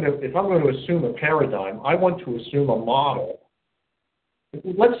going to assume a paradigm, I want to assume a model.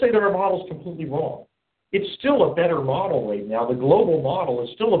 Let's say there are models completely wrong. It's still a better model right now. The global model is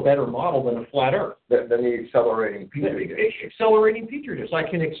still a better model than a flat Earth. Than the accelerating Petri dish. Accelerating Petri dish. I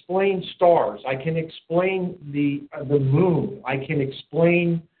can explain stars. I can explain the moon. I can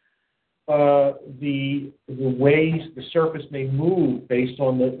explain the ways the surface may move based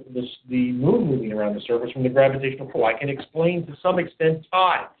on the moon moving around the surface from the gravitational pull. I can explain to some extent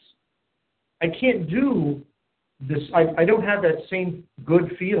tides. I can't do this. I don't have that same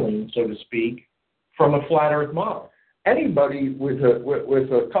good feeling, so to speak, from a flat Earth model. Anybody with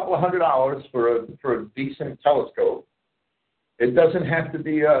a couple of $100 for a decent telescope, it doesn't have to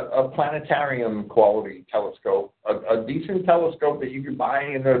be a planetarium quality telescope. A decent telescope that you can buy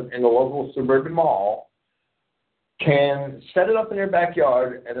in the local suburban mall can set it up in their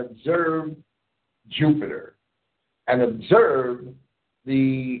backyard and observe Jupiter and observe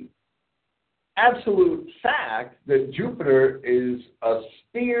the absolute fact that Jupiter is a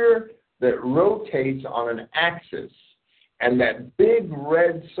sphere that rotates on an axis, and that big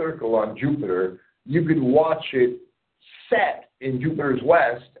red circle on Jupiter, you could watch it set in Jupiter's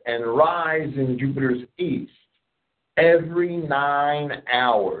west and rise in Jupiter's east. Every 9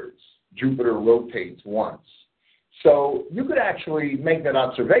 hours, Jupiter rotates once. So you could actually make that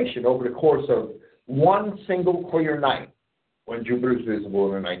observation over the course of one single clear night when Jupiter is visible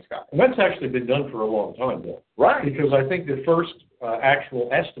in the night sky. And that's actually been done for a long time, Bill. Right. Because I think the first actual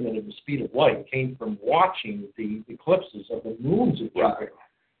estimate of the speed of light came from watching the eclipses of the moons of Jupiter. Right.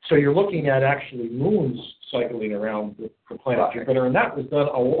 So you're looking at actually moons cycling around the planet Jupiter, and that was done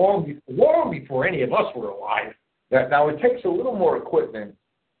long before any of us were alive. Now, it takes a little more equipment,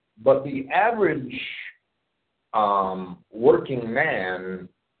 but the average working man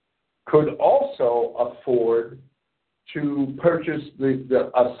could also afford to purchase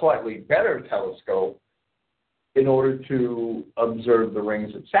a slightly better telescope in order to observe the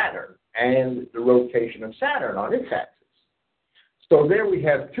rings of Saturn and the rotation of Saturn on its axis. So there we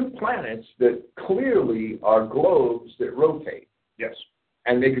have two planets that clearly are globes that rotate. Yes.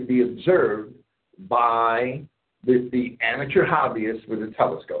 And they could be observed by the amateur hobbyist with a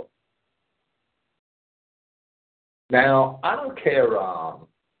telescope. Now, I don't care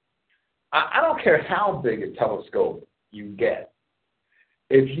how big a telescope you get.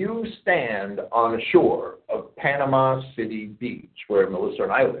 If you stand on the shore of Panama City Beach, where Melissa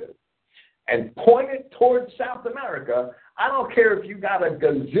and I live, and point it towards South America, I don't care if you got a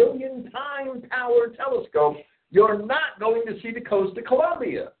gazillion time power telescope, you're not going to see the coast of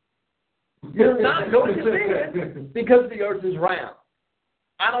Colombia. You're not going to see it because the Earth is round.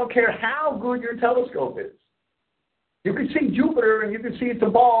 I don't care how good your telescope is. You can see Jupiter, and you can see it's a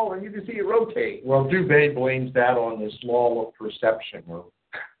ball, and you can see it rotate. Well, Dubé blames that on this law of perception.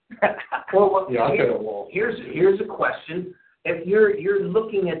 Here's a question. If you're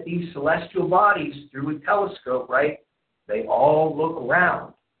looking at these celestial bodies through a telescope, right, they all look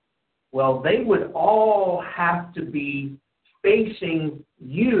round. Well, they would all have to be facing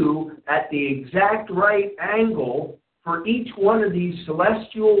you at the exact right angle for each one of these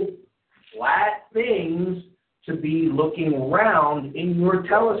celestial flat things to be looking round in your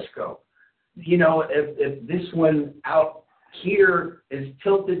telescope. You know, if this one out here is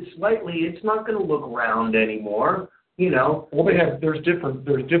tilted slightly, it's not going to look round anymore. You know. Well, there's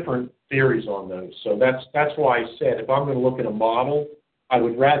different theories on those. So that's why I said if I'm going to look at a model, I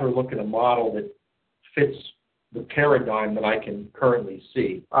would rather look at a model that fits the paradigm that I can currently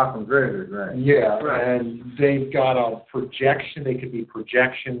see. From greater, right? Yeah, right. And they've got a projection. They could be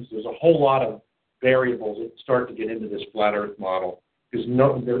projections. There's a whole lot of variables that start to get into this flat Earth model because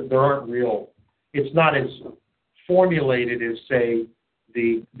there aren't real. It's not as formulated as say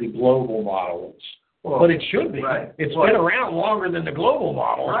the global model is. Well, but it should be. Right. It's been around longer than the global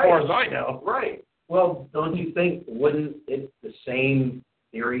model, as far as I know. Right. Well, don't you think, wouldn't the same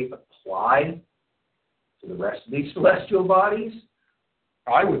theory apply to the rest of these celestial bodies?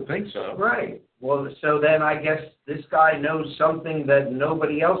 I would think so. Right. Well, so then I guess this guy knows something that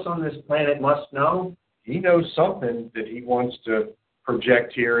nobody else on this planet must know. He knows something that he wants to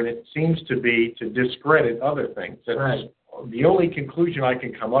project here, and it seems to be to discredit other things. That's right. The only conclusion I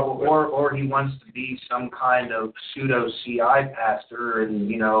can come up with. Or he wants to be some kind of pseudo CI pastor, and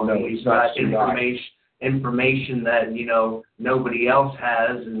he's got information that, nobody else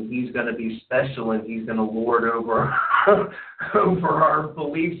has, and he's going to be special and he's going to lord over over our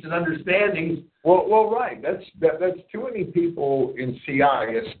beliefs and understandings. Well, right. That's too many people in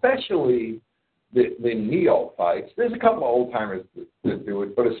CI, especially the neophytes. There's a couple of old timers that do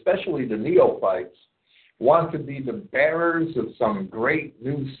it, but especially the neophytes want to be the bearers of some great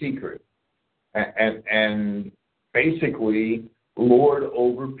new secret, and basically lord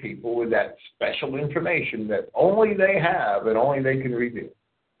over people with that special information that only they have and only they can reveal.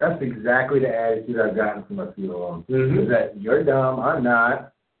 That's exactly the attitude I've gotten from a few of them. Is that you're dumb, I'm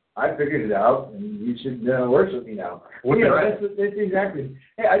not. I figured it out, and you should worship me now. That's exactly.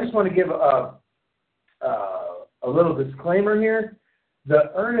 Hey, I just want to give a little disclaimer here.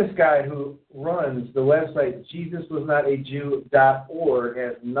 The earnest guy who runs the website JesusWasNotAJew.org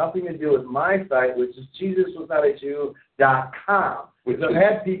has nothing to do with my site, which is JesusWasNotAJew.com. Because I've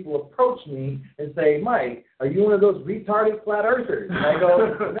had people approach me and say, Mike, are you one of those retarded flat earthers? And I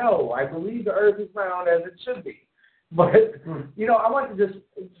go, no, I believe the earth is round as it should be. But, I want to just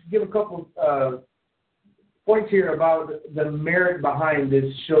give a couple points here about the merit behind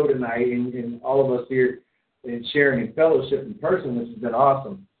this show tonight and all of us here and sharing in fellowship in person, which has been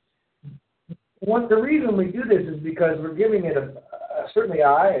awesome. The reason we do this is because we're giving it certainly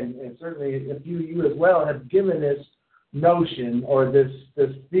I and certainly a few of you as well have given this notion or this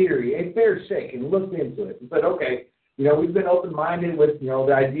theory a fair shake and looked into it and said, okay, we've been open-minded with,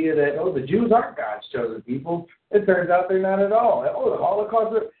 the idea that, the Jews aren't God's chosen people. It turns out they're not at all. The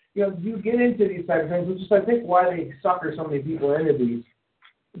Holocaust, you get into these types of things, which is, I think, why they sucker so many people into these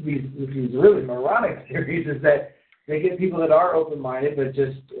really moronic theories, is that they get people that are open-minded, but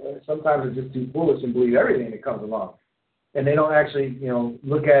just sometimes are just too foolish and believe everything that comes along. And they don't actually,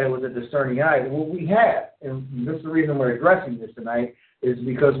 look at it with a discerning eye. Well, we have, and this is the reason we're addressing this tonight, is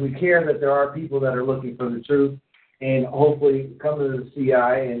because we care that there are people that are looking for the truth and hopefully come to the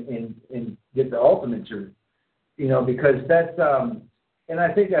CI and get the ultimate truth. Because that's, and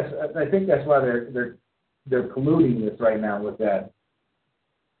I think that's why they're colluding this right now with that.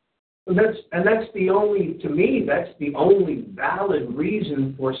 That's the only, to me, that's the only valid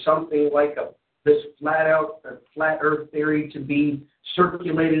reason for something like this flat Earth theory to be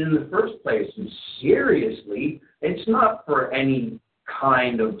circulated in the first place. And seriously, it's not for any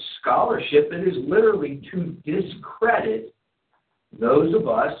kind of scholarship. It is literally to discredit those of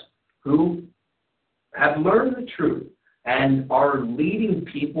us who have learned the truth and are leading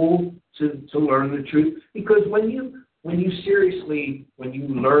people to learn the truth. Because when you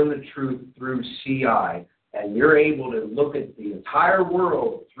learn the truth through CI and you're able to look at the entire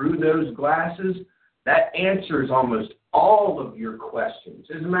world through those glasses, that answers almost all of your questions.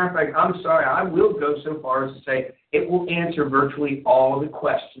 As a matter of fact, I'm sorry, I will go so far as to say it will answer virtually all of the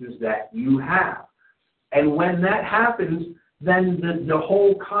questions that you have. And when that happens, then the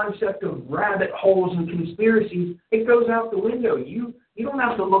whole concept of rabbit holes and conspiracies, it goes out the window. You don't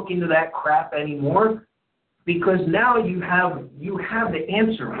have to look into that crap anymore, because now you have the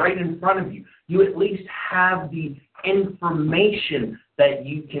answer right in front of you. You at least have the information that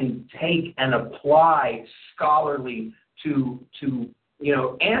you can take and apply scholarly to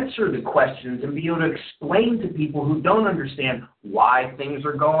answer the questions and be able to explain to people who don't understand why things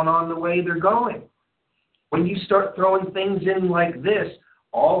are going on the way they're going. When you start throwing things in like this,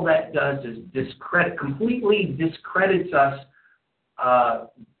 all that does is completely discredits us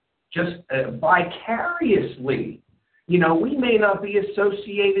just vicariously. We may not be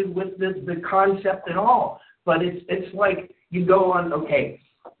associated with the concept at all, but it's like you go on,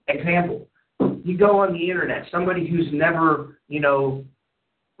 example, you go on the internet, somebody who's never,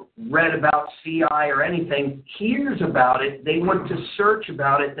 read about CI or anything, hears about it, they want to search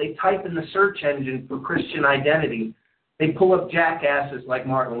about it, they type in the search engine for Christian identity, they pull up jackasses like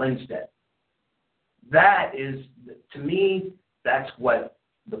Martin Lindstedt. That is, to me, that's what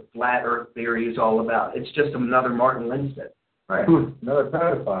the flat Earth theory is all about. It's just another Martin Lindstedt. Right. Another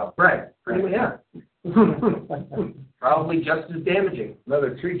pedophile. Right. Pretty much, yeah. Probably just as damaging.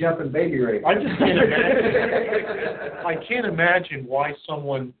 Another tree-jumping baby rape. I just can't imagine. I can't imagine why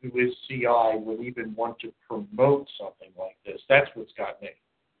someone who is CI would even want to promote something like this. That's what's got me.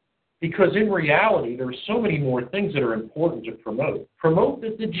 Because in reality, there are so many more things that are important to promote. Promote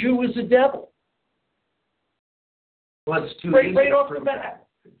that the Jew is a devil. Well, it's too easy right off the bat.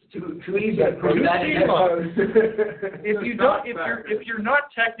 It's too easy to prove that. If you're not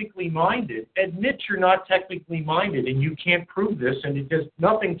technically minded, admit you're not technically minded, and you can't prove this, and it has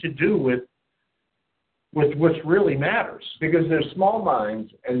nothing to do with what really matters. Because their small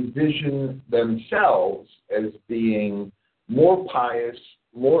minds envision themselves as being more pious,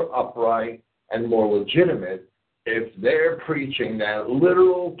 more upright, and more legitimate if they're preaching that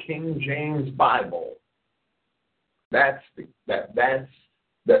literal King James Bible. That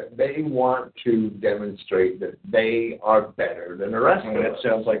they want to demonstrate that they are better than the rest of us. That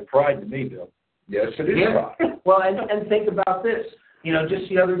sounds like pride to me, Bill. Yes, it is pride. Well, and think about this. Just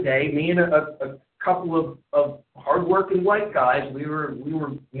the other day, me and a couple of hardworking white guys, we were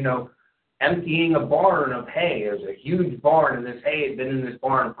emptying a barn of hay. It was a huge barn, and this hay had been in this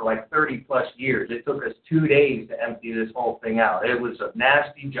barn for like 30 plus years. It took us 2 days to empty this whole thing out. It was a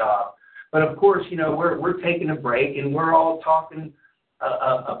nasty job. But of course, we're taking a break, and we're all talking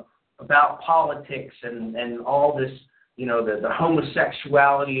about politics and all this, the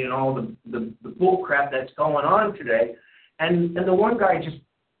homosexuality and all the bull crap that's going on today. And the one guy just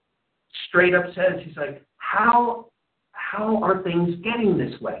straight up says, he's like, how are things getting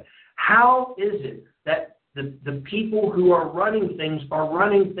this way? How is it that the people who are running things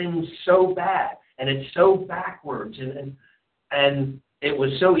so bad, and it's so backwards, and it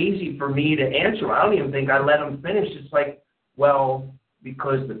was so easy for me to answer. I don't even think I let him finish. It's like, well,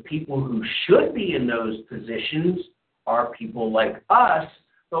 because the people who should be in those positions are people like us,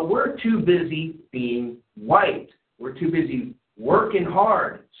 but we're too busy being white. We're too busy working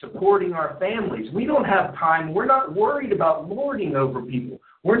hard, supporting our families. We don't have time. We're not worried about lording over people.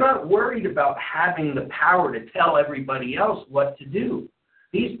 We're not worried about having the power to tell everybody else what to do.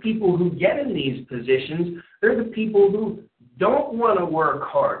 These people who get in these positions, they're the people who don't want to work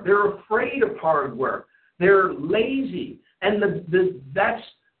hard. They're afraid of hard work. They're lazy, and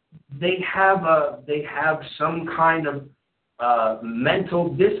they have some kind of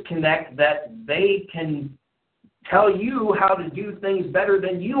mental disconnect that they can tell you how to do things better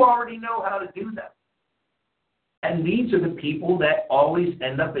than you already know how to do them. And these are the people that always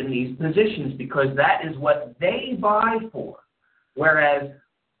end up in these positions because that is what they vie for. Whereas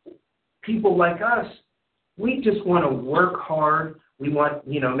people like us, we just want to work hard. We want,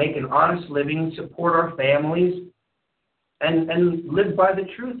 make an honest living, support our families, and live by the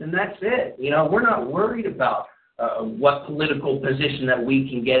truth, and that's it. We're not worried about what political position that we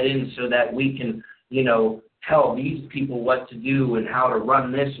can get in so that we can, tell these people what to do and how to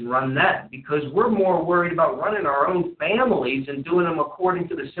run this and run that, because we're more worried about running our own families and doing them according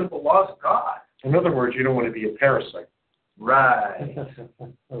to the simple laws of God. In other words, you don't want to be a parasite. Right.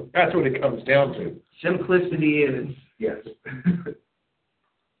 That's what it comes down to. Simplicity is, yes.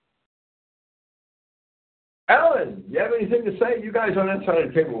 Alan, you have anything to say? You guys on that side of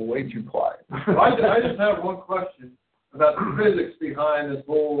the table are way too quiet. I just have one question about the physics behind this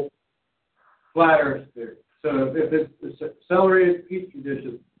whole flat Earth theory. So if it's a accelerated petri dish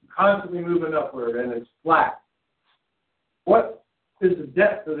is constantly moving upward and it's flat, what is the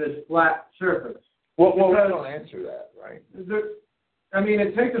depth of this flat surface? Well, we don't answer that, right?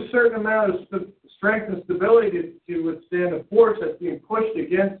 It takes a certain amount of strength and stability to withstand the force that's being pushed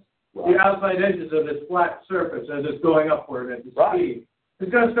against the outside edges of this flat surface as it's going upward at the speed.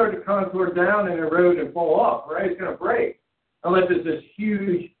 It's going to start to contour down and erode and fall off, right? It's going to break unless there's this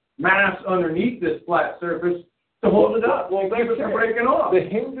huge mass underneath this flat surface to hold it up. Well, keep it from breaking off. The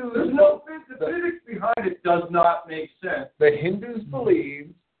Hindus, the physics behind it does not make sense. The Hindus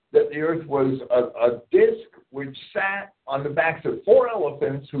believed that the Earth was a disk which sat on the backs of 4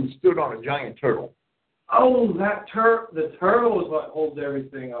 elephants who stood on a giant turtle. Oh, the turtle is what holds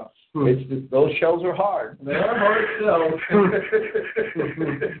everything up. Those shells are hard. They are hard shells.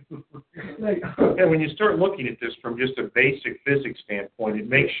 And when you start looking at this from just a basic physics standpoint, it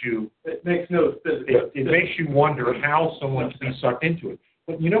makes no physics. It makes you wonder how someone can be sucked into it.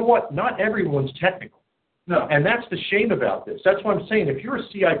 But you know what? Not everyone's technical. No. And that's the shame about this. That's what I'm saying. If you're a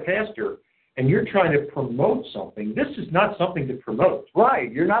CI pastor and you're trying to promote something, this is not something to promote. Right.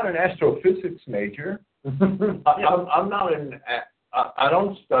 You're not an astrophysics major. I'm not I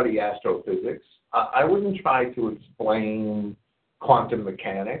don't study astrophysics. I wouldn't try to explain quantum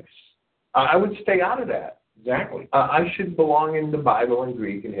mechanics. I would stay out of that. Exactly. I should belong in the Bible and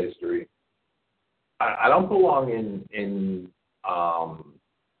Greek and history. I don't belong in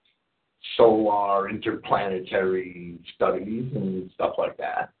solar interplanetary studies and stuff like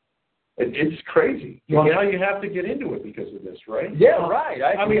that. It's crazy. Well, now you have to get into it because of this, right? Yeah, right.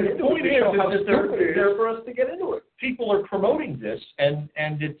 I mean, the point is that they're there for us to get into it. People are promoting this, and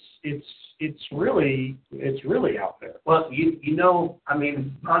it's really out there. Well,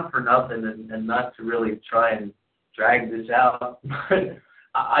 not for nothing, and not to really try and drag this out, but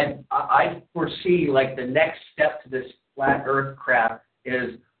I foresee like the next step to this flat Earth crap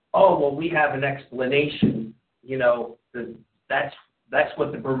is, we have an explanation. That's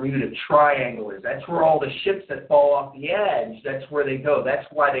what the Bermuda Triangle is. That's where all the ships that fall off the edge, that's where they go. That's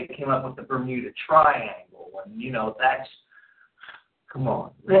why they came up with the Bermuda Triangle. And, that's, come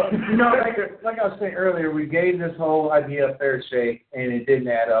on. Well, like I was saying earlier, we gave this whole idea a fair shake, and it didn't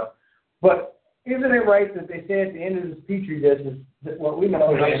add up. But isn't it right that they say at the end of this Petri dish is what we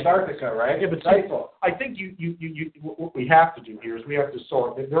know is Antarctica, right? Yeah, but I think what we have to do here is we have to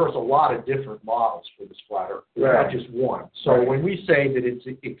sort. There's a lot of different models for this flat Earth. There's not just one. So when we say that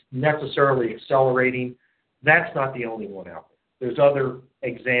it's necessarily accelerating, that's not the only one out there. There's other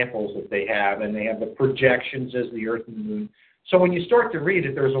examples that they have, and they have the projections as the Earth and the Moon. So when you start to read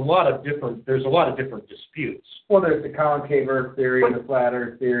it, there's a lot of different disputes. Well, there's the concave Earth theory and the flat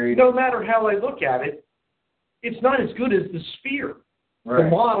Earth theory. No matter how I look at it, it's not as good as the sphere. Right. The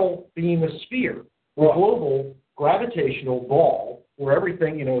model being a sphere, the global gravitational ball, where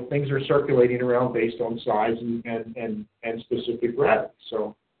everything, things are circulating around based on size and specific gravity.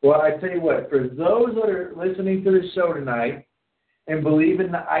 So, well, I tell you what, for those that are listening to the show tonight and believe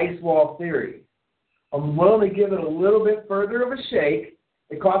in the ice wall theory, I'm willing to give it a little bit further of a shake.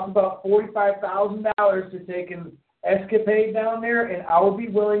 It costs about $45,000 to take an escapade down there, and I will be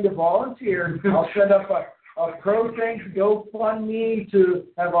willing to volunteer. I'll set up a pro-thanks GoFundMe to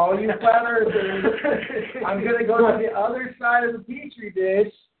have all you flat earthers. I'm going to go to the other side of the Petri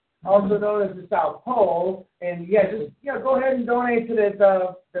dish, also known as the South Pole, and just go ahead and donate to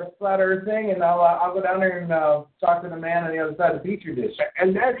the flat Earth thing, and I'll go down there and talk to the man on the other side of the Petri dish.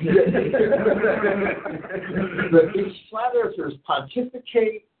 And that's these flat earthers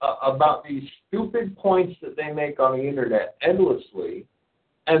pontificate about these stupid points that they make on the internet endlessly,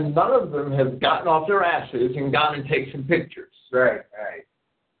 and none of them have gotten off their asses and gone and taken some pictures. Right.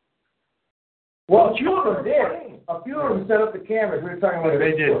 Well, a few of them did. A few of them set up the cameras. We were talking about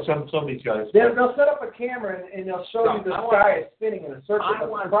they did. Some of these guys. They'll set up a camera and they'll show you the sky is spinning in a circle. I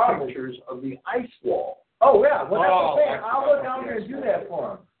want pictures of the ice wall. Oh yeah, well that's the thing. I'll go down there and do that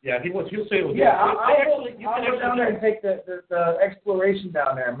for him. Yeah, he'll say it was. Yeah, I'll go down there and take the exploration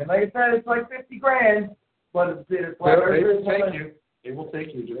down there. I mean, like I said, it's like $50,000, but They will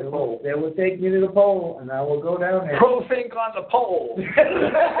take you to the pole. They will take me to the pole, and I will go down there. Pro-think on the pole.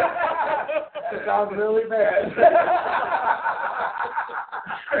 That sounds really bad.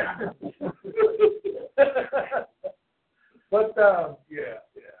 But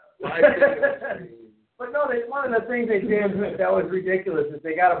But no, one of the things they did that was ridiculous is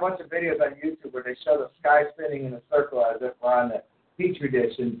they got a bunch of videos on YouTube where they show the sky spinning in a circle as if we're on the Petri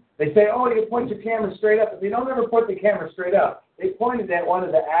dish, and they say, you point your camera straight up. But they don't ever put the camera straight up. They pointed at one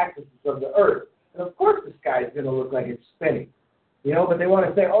of the axes of the Earth. And of course the sky is going to look like it's spinning. But they want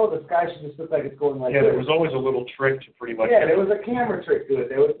to say, the sky should just look like it's going like this. Yeah, there was always a little trick to pretty much... Yeah, there was a camera trick to it.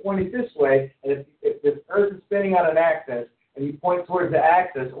 They would point it this way, and if the Earth is spinning on an axis, and you point towards the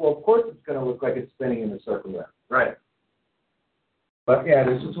axis, of course it's going to look like it's spinning in a circle there. Right. But yeah,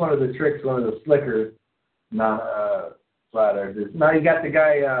 this is one of the tricks, one of the slicker, not flat earthers. Now you got the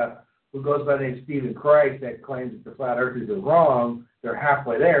guy who goes by the name Stephen Christ that claims that the flat earthers are wrong. They're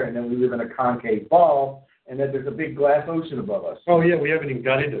halfway there, and then we live in a concave ball, and that there's a big glass ocean above us. Oh yeah, we haven't even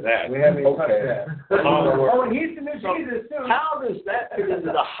got into that. We haven't even touched that. And Houston, New Jesus too. How does that fit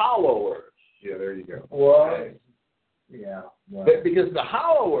into the hollow Earth? Yeah, there you go. Well, yeah. Because the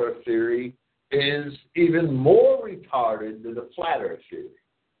hollow Earth theory is even more retarded than the flat Earth theory.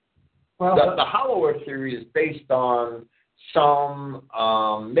 Well, the hollow Earth theory is based on some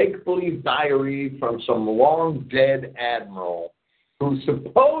make-believe diary from some long-dead admiral who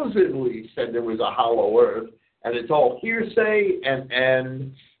supposedly said there was a hollow Earth, and it's all hearsay,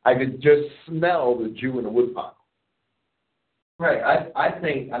 and I could just smell the Jew in the woodpile. Right. I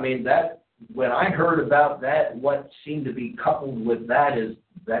think, that when I heard about that, what seemed to be coupled with that is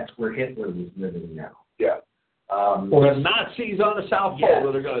that's where Hitler was living now. Yeah. The Nazis on the South Pole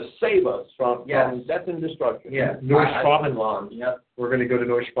that are going to save us from death and destruction. Yeah. Neuschwabenland. Yep. We're going to go to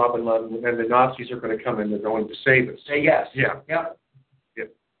Neuschwabenland, and the Nazis are going to come in. They're going to save us. Say yes. Yeah.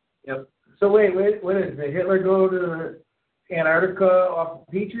 Yep. So wait, what is it? Did Hitler go to Antarctica off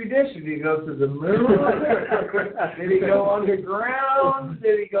the Petri dish? Did he go to the moon? Did he go underground?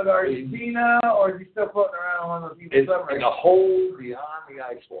 Did he go to Argentina? Or is he still floating around on one of those people? It's like a hole beyond the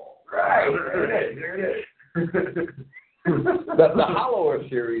ice wall. Right. There it is. The hollow Earth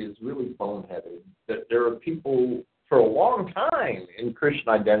theory is really boneheaded. That there are people for a long time in Christian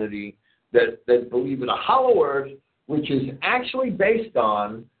identity that believe in a hollow Earth, which is actually based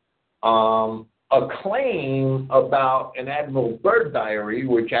on a claim about an Admiral Byrd diary,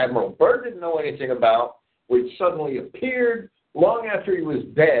 which Admiral Byrd didn't know anything about, which suddenly appeared long after he was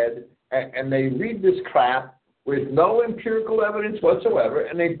dead, and they read this crap, with no empirical evidence whatsoever,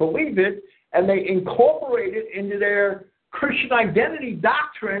 and they believe it, and they incorporate it into their Christian identity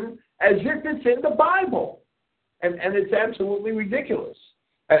doctrine as if it's in the Bible. And it's absolutely ridiculous.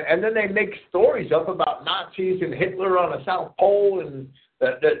 And then they make stories up about Nazis and Hitler on the South Pole, and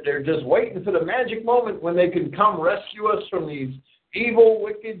that they're just waiting for the magic moment when they can come rescue us from these evil,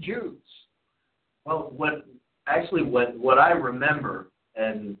 wicked Jews. Well, what I remember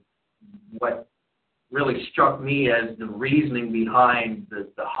and what really struck me as the reasoning behind the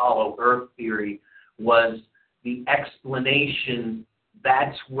hollow earth theory was the explanation.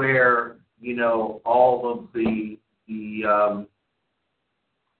 That's where,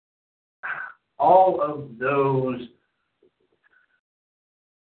 all of those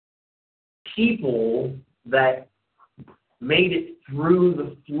people that made it through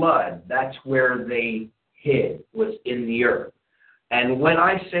the flood, that's where they hid, was in the earth. And when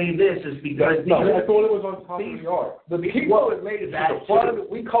I say this is because... I thought it was on top of the ark. The people that made it through the flood,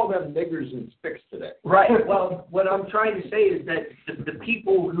 we call them niggers and sticks today. Right. Well, what I'm trying to say is that the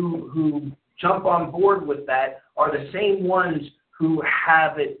people who jump on board with that are the same ones who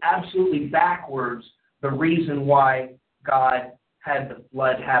have it absolutely backwards, the reason why God had the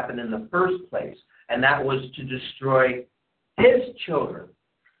flood happen in the first place. And that was to destroy his children.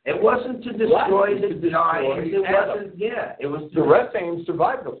 It wasn't to destroy the giants. It was the Rephaim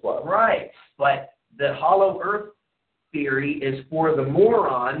survived the flood. Right. But the hollow earth theory is for the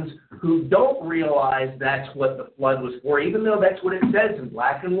morons who don't realize that's what the flood was for, even though that's what it says in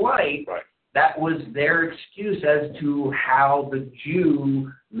black and white. Right. That was their excuse as to how the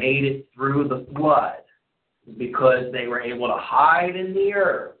Jew made it through the flood, because they were able to hide in the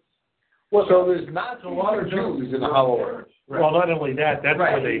earth. Well, so there's not a lot of Jews in the hollow earth. Right. Well, not only that, that's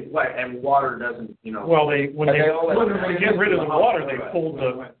right. where they... Right, and water doesn't, Well, when they get rid of the water,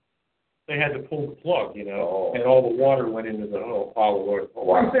 they had to pull the plug, and all the water went into the hollow earth.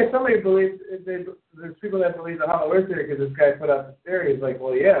 Well, you say somebody believes, there's people that believe the hollow earth theory because this guy put out the theory. It's like,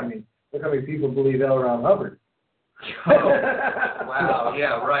 well, yeah, I mean, look how many people believe L. Ron Hubbard. Wow,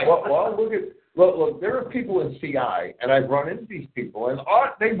 yeah, right. Well, look, there are people in CI, and I've run into these people, and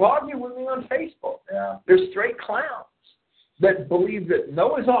they've argued with me on Facebook. Yeah. They're straight clowns that believe that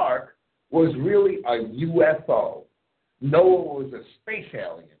Noah's Ark was really a UFO. Noah was a space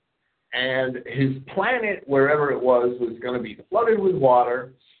alien, and his planet, wherever it was going to be flooded with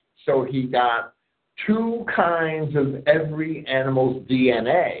water, so he got 2 kinds of every animal's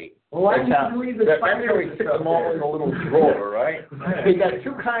DNA. Well, I believe that's how he fit them all in a little drawer, right? He got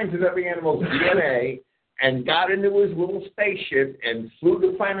 2 kinds of every animal's DNA and got into his little spaceship and flew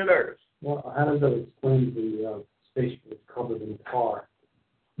to planet Earth. Well, how does that explain the spaceship was covered in tar?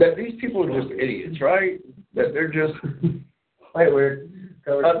 That these people are just idiots, right? That they're just... Wait, we're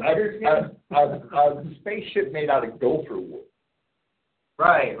a spaceship made out of gopher wood.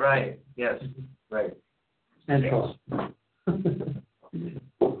 Right, yes, right. And trust.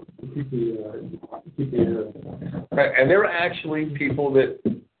 Right, and there are actually people that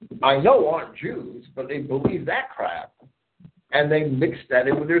I know aren't Jews, but they believe that crap, and they mix that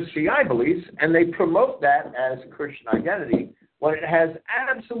in with their CI beliefs, and they promote that as Christian identity when it has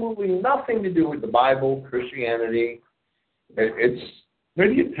absolutely nothing to do with the Bible, Christianity. It's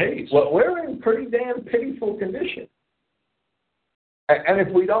maybe it pays. Well, we're in pretty damn pitiful condition, and if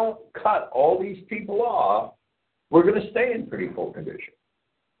we don't cut all these people off, we're going to stay in pitiful condition.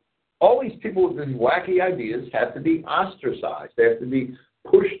 All these people with these wacky ideas have to be ostracized. They have to be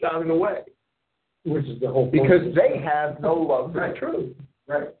pushed out of the way. Which is the whole point. Because they have no love for the truth.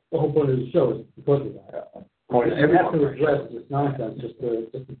 Right. The whole point of the show is because of that. You have to address this nonsense just to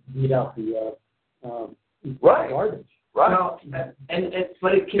beat out the garbage. Right. Well,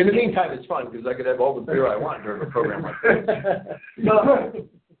 but it can... In the meantime, it's fun because I could have all the beer I want during a program like this.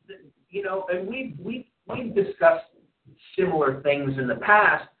 And we've discussed similar things in the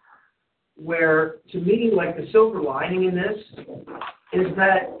past, where, to me, like the silver lining in this is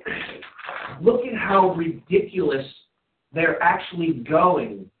that look at how ridiculous they're actually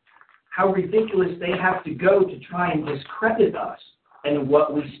going, how ridiculous they have to go to try and discredit us and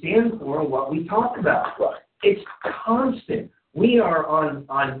what we stand for and what we talk about. It's constant. We are on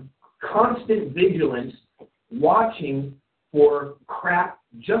constant vigilance, watching for crap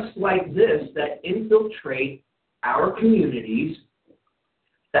just like this that infiltrate our communities,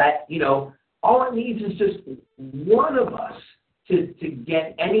 that, all it needs is just one of us to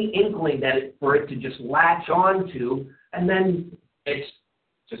get any inkling for it to just latch on to, and then it's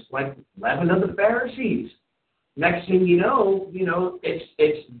just like leaven of the Pharisees. Next thing you know,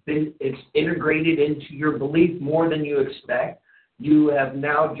 it's integrated into your belief more than you expect. You have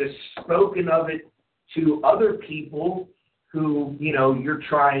now just spoken of it to other people who, you're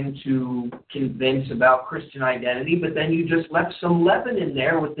trying to convince about Christian identity, but then you just left some leaven in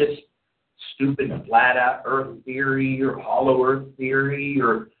there with this stupid flat earth theory or hollow earth theory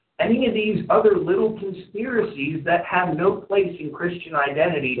or any of these other little conspiracies that have no place in Christian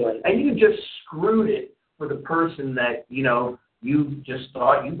identity, and you just screwed it for the person that, you just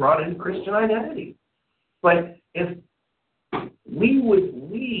thought you brought in Christian identity. But if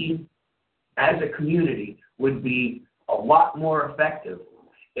we as a community would be a lot more effective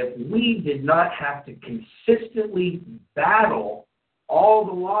if we did not have to consistently battle all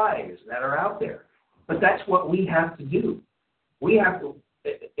the lies that are out there. But that's what we have to do. We have to,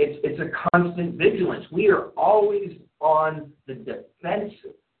 it's a constant vigilance. We are always on the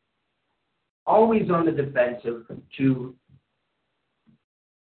defensive. Always on the defensive to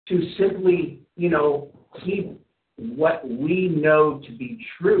simply, keep what we know to be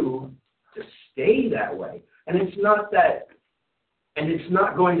true to stay that way. And it's not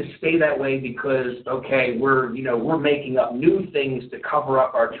going to stay that way because, okay, we're making up new things to cover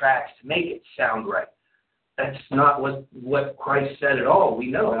up our tracks to make it sound right. That's not what Christ said at all. We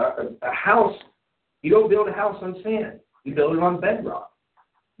know a house, you don't build a house on sand. You build it on bedrock.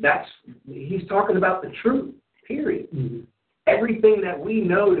 He's talking about the truth, period. Mm-hmm. Everything that we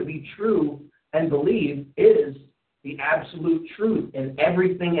know to be true and believe is the absolute truth, and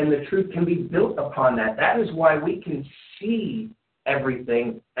everything and the truth can be built upon that. That is why we can see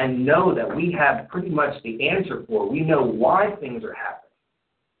everything and know that we have pretty much the answer for it. We know why things are happening.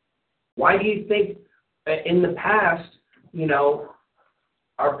 Why do you think in the past,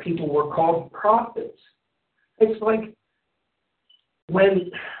 our people were called prophets? It's like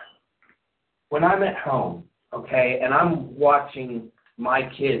when I'm at home, okay, and I'm watching my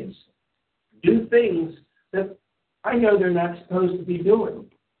kids do things that I know they're not supposed to be doing.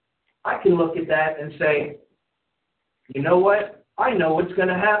 I can look at that and say, you know what? I know what's going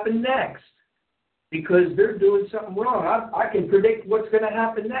to happen next because they're doing something wrong. I can predict what's going to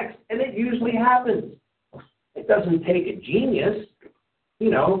happen next, and it usually happens. It doesn't take a genius,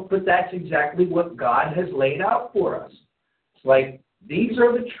 but that's exactly what God has laid out for us. It's like, these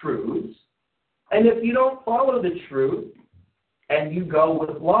are the truths, and if you don't follow the truth, and you go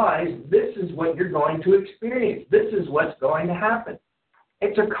with lies, this is what you're going to experience. This is what's going to happen.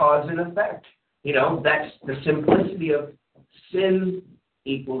 It's a cause and effect. That's the simplicity of sin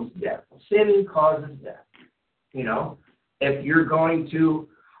equals death. Sin causes death. If you're going to,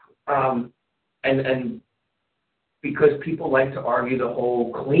 and because people like to argue the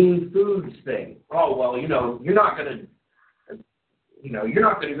whole clean foods thing. Oh, well, you're not going to, you're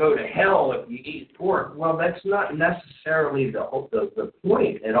not going to go to hell if you eat pork. Well, that's not necessarily the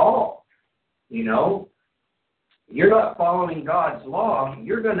point at all. You're not following God's law.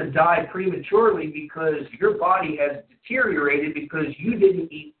 You're going to die prematurely because your body has deteriorated because you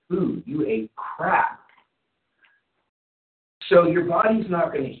didn't eat food. You ate crap. So your body's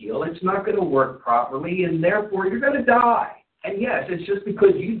not going to heal. It's not going to work properly, and therefore you're going to die. And yes, it's just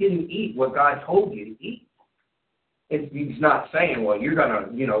because you didn't eat what God told you to eat. He's not saying, well, you're going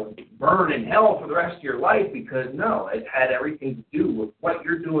to, burn in hell for the rest of your life because, no, it had everything to do with what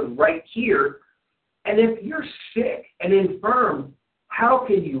you're doing right here. And if you're sick and infirm, how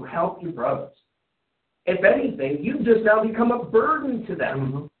can you help your brothers? If anything, you've just now become a burden to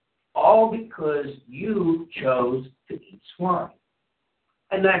them, mm-hmm. all because you chose to eat swine.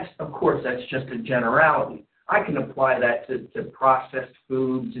 And that's just a generality. I can apply that to processed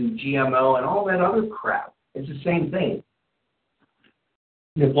foods and GMO and all that other crap. It's the same thing.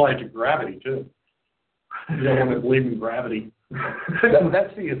 You apply it to gravity, too. You don't want to believe in gravity.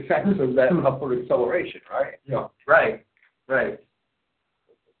 That's the effects of that upward acceleration, right? Yeah. Right.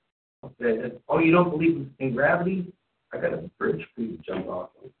 Oh, you don't believe in gravity? I got a bridge for you to jump off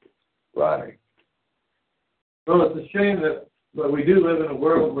of. Right. Well, it's a shame that we do live in a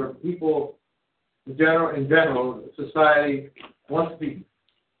world where people, in general, society wants to be,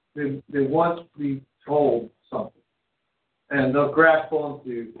 they want to be told something, and they'll grasp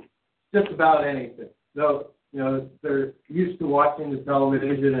onto just about anything. They're used to watching the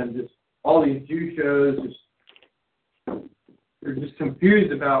television and just all these Jew shows. They're just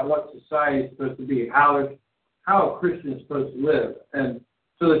confused about what society is supposed to be, how a Christian is supposed to live, and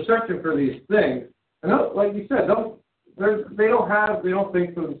so they're searching for these things. And like you said, they don't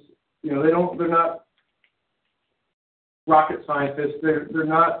think from, they're not rocket scientists. They're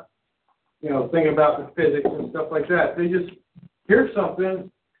not, thinking about the physics and stuff like that. They just hear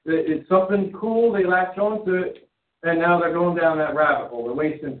something, it's something cool, they latch on to it, and now they're going down that rabbit hole. They're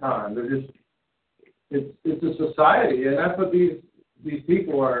wasting time. It's a society, and that's what these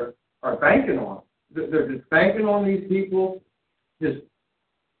people are banking on. they're just banking on these people, just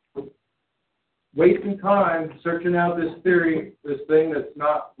wasting time searching out this theory, this thing that's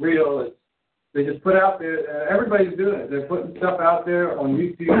not real. They just put out there, everybody's doing it. They're putting stuff out there on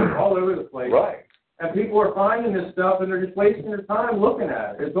YouTube all over the place. Right. And people are finding this stuff, and they're just wasting their time looking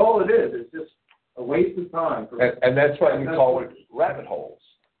at it. It's all it is. It's just a waste of time. And that's why we call it rabbit holes.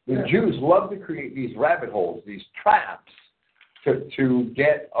 The Jews love to create these rabbit holes, these traps, to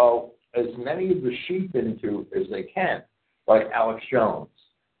get as many of the sheep into as they can, like Alex Jones.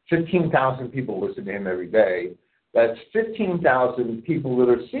 15,000 people listen to him every day. That's 15,000 people that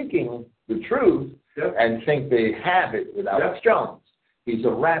are seeking the truth and think they have it with Alex Jones. He's a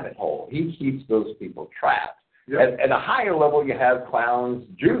rabbit hole. He keeps those people trapped. At a higher level, you have clowns,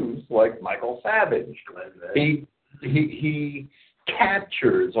 Jews, like Michael Savage. He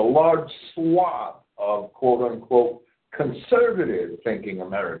captures a large swath of quote-unquote conservative-thinking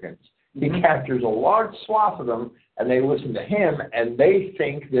Americans. He captures a large swath of them, and they listen to him, and they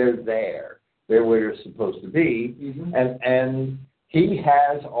think they're there. They're where you're supposed to be. And he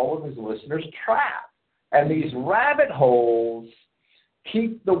has all of his listeners trapped. And these rabbit holes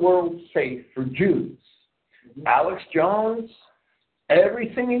keep the world safe for Jews. Alex Jones,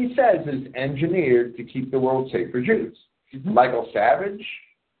 everything he says is engineered to keep the world safe for Jews. Michael Savage,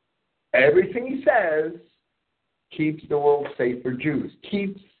 everything he says keeps the world safe for Jews,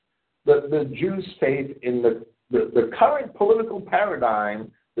 keeps the Jews safe in the current political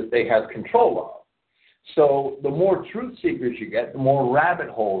paradigm that they have control of. So the more truth seekers you get, the more rabbit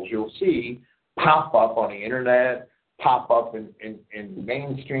holes you'll see pop up on the internet, pop up in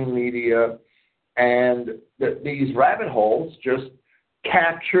mainstream media, and these rabbit holes just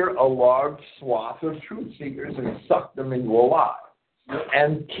capture a large swath of truth seekers and suck them into a lie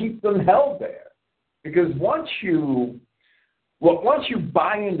and keep them held there. Because once you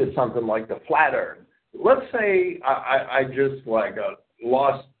buy into something like the flat earth, let's say I just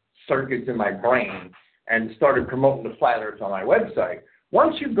lost circuits in my brain and started promoting the flat earth on my website.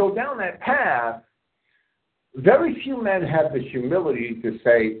 Once you go down that path, very few men have the humility to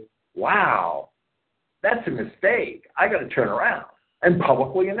say, wow, that's a mistake. I got to turn around and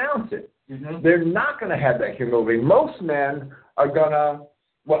publicly announce it. They're not going to have that humility. Most men are going to,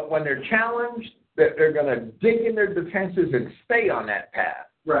 when they're challenged, they're going to dig in their defenses and stay on that path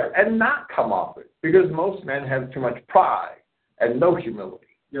and not come off it, because most men have too much pride and no humility.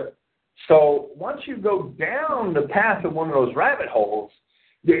 So once you go down the path of one of those rabbit holes,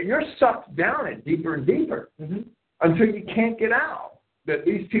 you're sucked down it deeper and deeper until you can't get out. That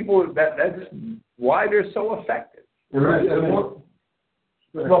these people, that's why they're so effective. Right. Well,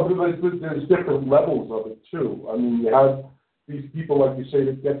 but there's different levels of it too. I mean, you have these people, like you say,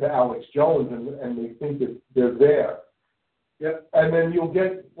 that get to Alex Jones and they think that they're there. And then you'll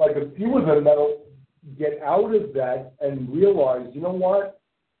get like a few of them that'll get out of that and realize, you know what,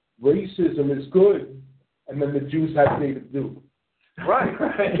 racism is good, and then the Jews have David Duke. Right.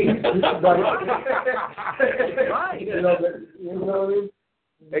 You know what I mean?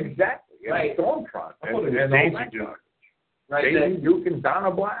 Exactly. Right. Stormfront. And Daisy Duke. Right. Daisy Duke and Donna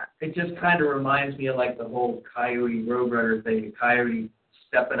Black. It just kind of reminds me of like the whole Coyote Roadrunner thing. The coyote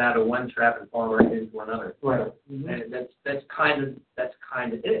stepping out of one trap and falling right into another. Right. And that's kind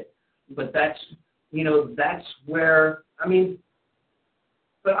of it. But that's where, I mean,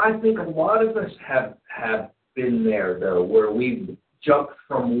 but I think a lot of us have been there though, where we've jumped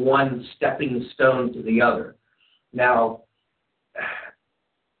from one stepping stone to the other. Now,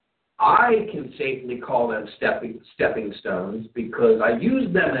 I can safely call them stepping stones because I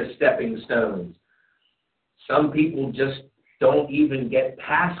use them as stepping stones. Some people just don't even get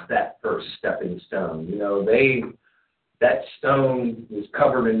past that first stepping stone. You know, that stone was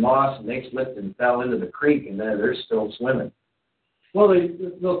covered in moss and they slipped and fell into the creek, and then they're still swimming. Well,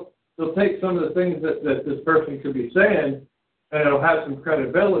 they'll take some of the things that this person could be saying, and it'll have some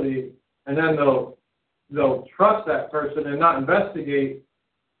credibility, and then they'll trust that person and not investigate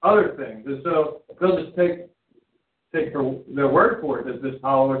other things. And so they'll just take their word for it that this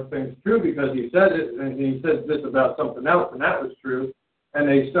Hollow thing's true because he said it, and he said this about something else, and that was true. And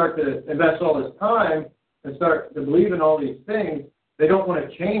they start to invest all this time and start to believe in all these things. They don't want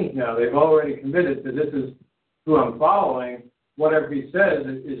to change now. They've already committed to this is who I'm following. Whatever he says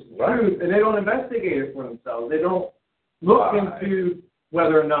is true, and they don't investigate it for themselves. They don't look into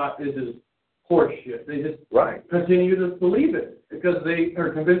whether or not this is horseshit. They just continue to believe it because they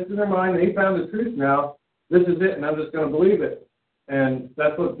are convinced in their mind they found the truth now. This is it, and I'm just going to believe it. And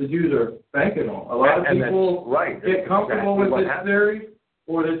that's what the Jews are banking on. A lot of people get comfortable with this theory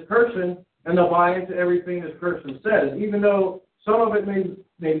or this person, and they'll buy into everything this person says, even though some of it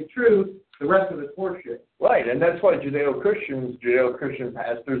may be true. The rest of it's horseshit. Right, and that's why Judeo-Christian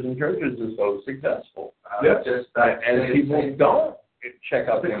pastors and churches are so successful. And people don't check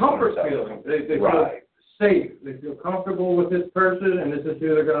out the comfort feeling. They feel safe. They feel comfortable with this person, and this is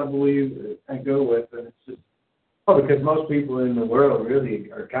who they're going to believe and go with. And it's just because most people in the world really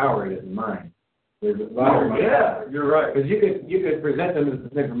are cowards in mind. There's a lot of you're right. Because you could present them with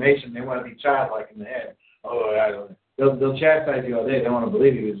this information, they want to be childlike in the head. They'll chastise you all day. They don't want to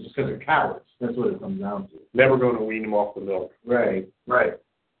believe you. It's just because they're cowards. That's what it comes down to. Never going to wean them off the milk. Right. I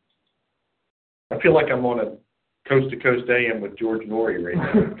feel like I'm on a coast-to-coast AM with George Norrie right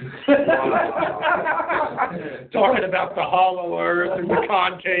now. Talking about the hollow earth and the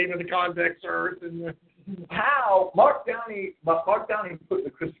concave and the convex earth. And how Mark Downey put in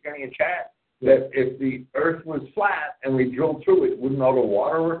the Christogenea chat that if the earth was flat and we drilled through it, wouldn't all the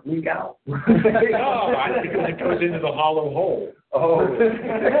water leak out? No, because it goes into the hollow hole. Oh.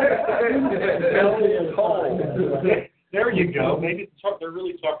 Mel's hole. There you go. Maybe they're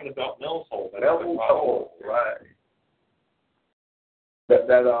really talking about Mel's hole. Mel's hole, right.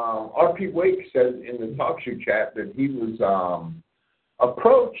 That R.P. Wake said in the talk show chat that he was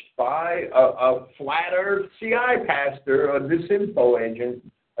approached by a flat earth CI pastor, a disinfo agent,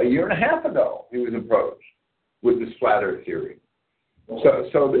 a year and a half ago. He was approached with this flat earth theory.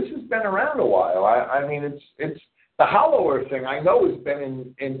 So this has been around a while. I mean, it's the hollow earth thing. I know has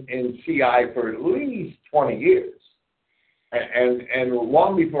been in CI for at least 20 years, and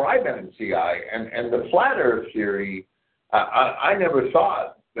long before I've been in CI. And the flat earth theory, I never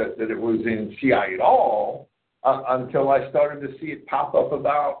thought that it was in CI at all until I started to see it pop up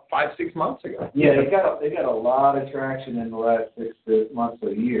about 5-6 months ago. Yeah, they got a lot of traction in the last 6 months or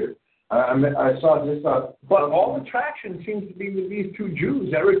a year. I saw just but all the traction seems to be with these two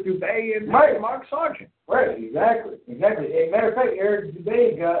Jews, Eric Dubay and Mark Sargent. Right, exactly. As a matter of fact, Eric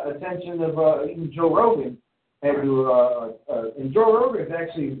Dubay got attention of even Joe Rogan. And Joe Rogan is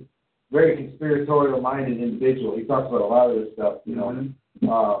actually a very conspiratorial-minded individual. He talks about a lot of this stuff, you know.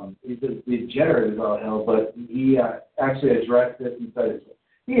 He's a degenerate as all hell, but he actually addressed this and said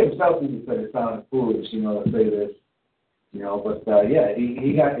he himself even said it sounded foolish, you know, to say this. You know, but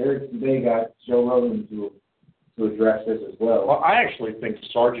he got Eric Dubay got Joe Rogan to address this as well. Well, I actually think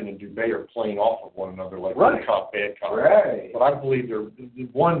Sargent and Dubay are playing off of one another like good cop, bad cop. Right. But I believe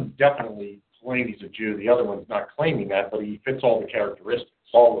one definitely claims he's a Jew. The other one's not claiming that, but he fits all the characteristics.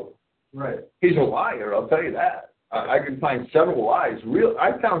 All of them. Right. He's a liar, I'll tell you that. I can find several lies.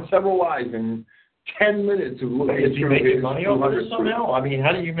 I found several lies in 10 minutes of looking Is he making money off of this somehow? I mean,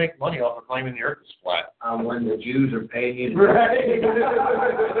 how do you make money off of claiming the earth is flat? When the Jews are paying you.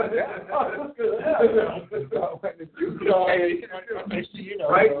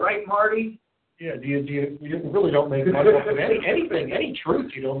 Right. Right, Marty? Yeah, you really don't make money off of anything, any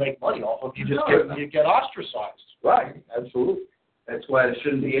truth you don't make money off of. You just get ostracized. Right, absolutely. That's why there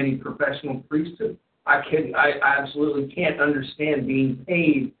shouldn't be any professional priesthood. I absolutely can't understand being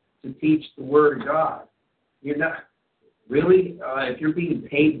paid to teach the Word of God. You're not really. If you're being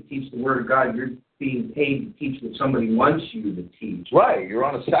paid to teach the Word of God, you're being paid to teach what somebody wants you to teach. Right. You're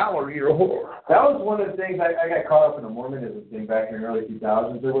on a salary. You're a whore. That was one of the things I got caught up in the Mormonism thing back in the early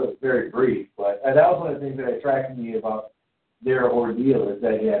 2000s. It was very brief, but that was one of the things that attracted me about their ordeal is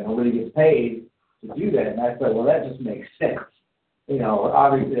that nobody gets paid to do that, and I thought, well, that just makes sense. You know,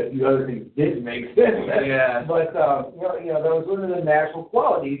 obviously a few other things didn't make sense. Yeah. But, you know, there was one of the natural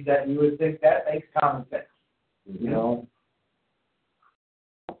qualities that you would think that makes common sense, you know.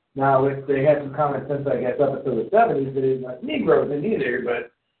 Now, if they had some common sense, I guess, up until the 70s, they didn't like Negroes in either,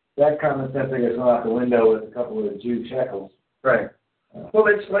 but that common sense, I guess, went out the window with a couple of Jew shekels. Right. Well,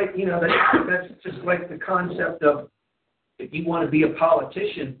 it's like, you know, that's just like the concept of if you want to be a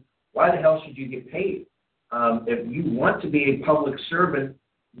politician, why the hell should you get paid? If you want to be a public servant,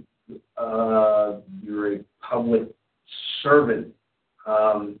 you're a public servant.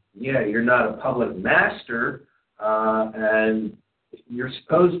 You're not a public master, and you're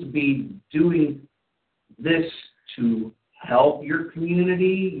supposed to be doing this to help your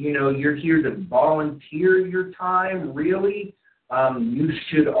community. You know, you're here to volunteer your time, really. You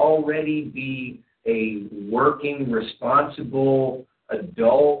should already be a working, responsible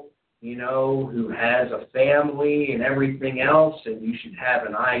adult, you know, who has a family and everything else, and you should have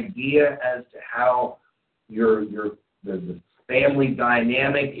an idea as to how the family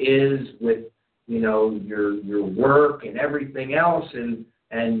dynamic is with, you know, your work and everything else,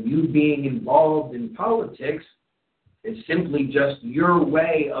 and you being involved in politics is simply just your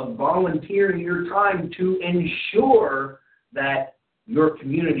way of volunteering your time to ensure that your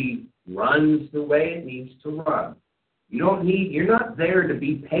community runs the way it needs to run. You're not there to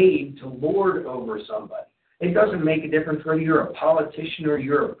be paid to lord over somebody. It doesn't make a difference whether you're a politician or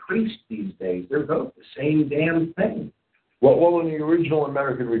you're a priest these days. They're both the same damn thing. Well, in the original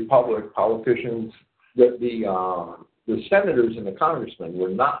American Republic, politicians, the senators and the congressmen were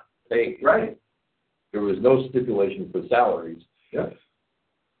not paid. Right. There was no stipulation for salaries. Yeah.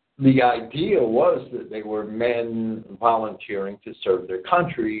 The idea was that they were men volunteering to serve their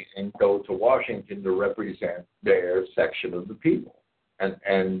country and go to Washington to represent their section of the people.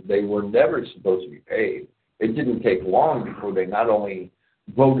 And they were never supposed to be paid. It didn't take long before they not only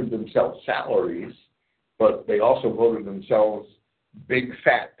voted themselves salaries, but they also voted themselves big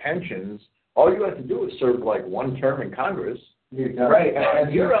fat pensions. All you have to do is serve like one term in Congress. Right.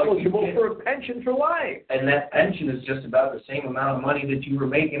 And you're eligible for a pension for life. And that pension is just about the same amount of money that you were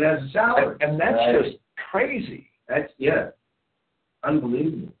making as a salary. And that's just crazy. That's,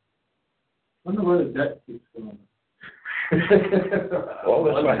 unbelievable. I wonder where the debt keeps going. Well,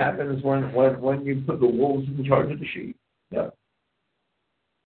 that's what happens when you put the wolves in charge of the sheep. Yeah.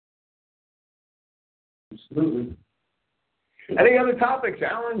 Absolutely. Any other topics,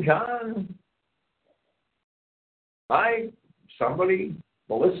 Alan, John, Mike, somebody,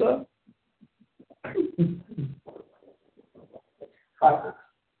 Melissa?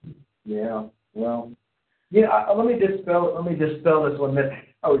 Yeah. Well. Let me dispel this one that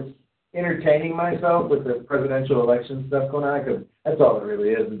I was entertaining myself with the presidential election stuff going on, because that's all it really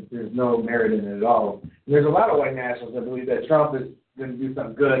is. There's no merit in it at all. And there's a lot of white nationalists that believe that Trump is going to do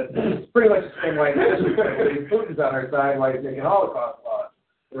something good. It's pretty much the same white nationalists that believe Putin's on our side while he's making Holocaust laws.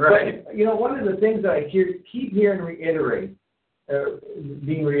 Right. But, one of the things that I keep hearing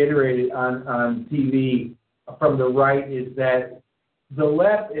being reiterated on TV from the right is that the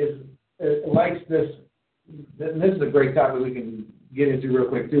left likes this, and this is a great topic we can get into real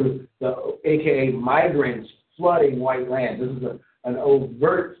quick too, the AKA migrants flooding white land. This is an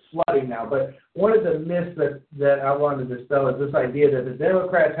overt flooding now. But one of the myths that I wanted to dispel is this idea that the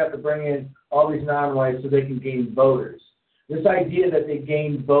Democrats have to bring in all these non-whites so they can gain voters. This idea that they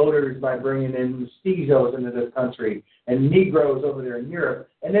gain voters by bringing in mestizos into this country and Negroes over there in Europe.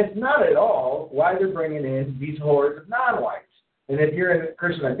 And that's not at all why they're bringing in these hordes of non-whites. And if you're in a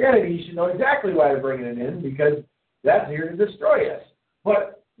Christian identity, you should know exactly why they're bringing it in, because that's here to destroy us.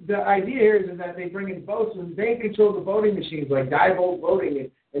 But the idea here is that they bring in votes and they control the voting machines, like die-vote voting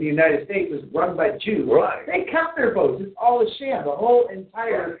in the United States is run by Jews. Right. They count their votes. It's all a sham. The whole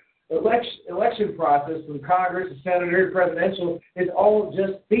entire election process from Congress to Senator to presidential is all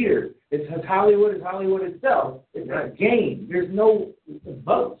just theater. It's Hollywood itself. It's a game. There's no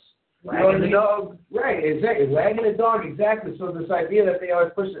votes. Wagging the dog. Right, exactly. Wagging the dog, exactly. So this idea that they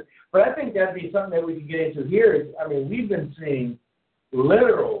always push it. But I think that'd be something that we could get into here. We've been seeing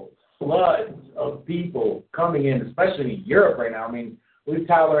literal floods of people coming in, especially in Europe right now. We've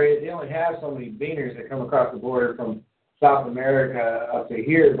tolerated, they only have so many beaners that come across the border from South America up to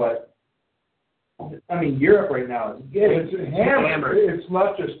here, but Europe right now is getting hammered. It's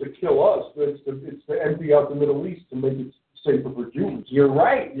not just to kill us, it's to empty out the Middle East to make it safer for Jews. You're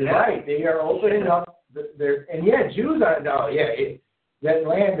right. They are opening up Jews are that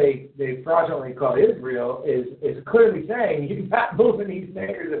land they fraudulently call Israel is clearly saying you're not moving these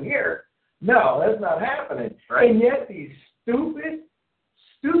niggers in here. No, that's not happening. Right. And yet these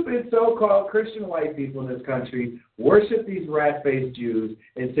stupid so-called Christian white people in this country worship these rat-faced Jews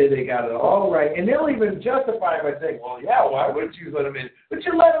and say they got it all right. And they'll even justify it by saying, why would you let them in? But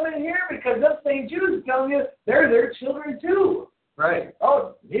you let them in here because those same Jews are telling you they're their children too. Right.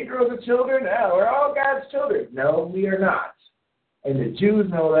 Oh, Negroes are children? No, we're all God's children. No, we are not. And the Jews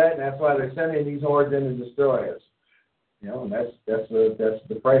know that, and that's why they're sending these hordes in to destroy us. And that's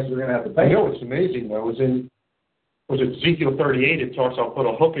the price we're going to have to pay. What's amazing, though, was it Ezekiel 38, it talks about put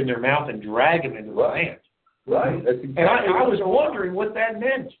a hook in their mouth and drag them into the land. Right. And I was wondering what that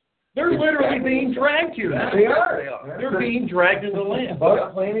meant. They're literally being dragged here. They are. They're being dragged into the land.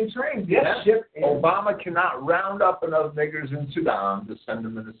 Both plane and train. Yeah. Obama cannot round up enough niggers in Sudan to send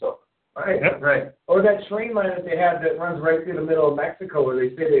them to Minnesota. Right. Yep. Right. Or that train line that they have that runs right through the middle of Mexico, where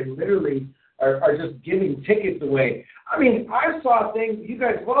they say they literally are just giving tickets away. I saw things. You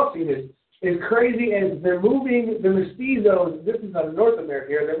guys have all seen this. As crazy as they're moving the mestizos, this is on North America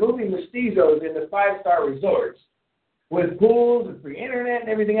here, they're moving mestizos into 5-star resorts with pools and free internet and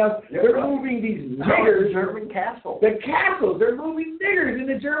everything else. They're moving these niggers. German castles. The castles. They're moving niggers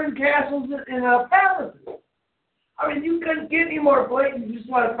into German castles and palaces. You couldn't get any more blatant. You just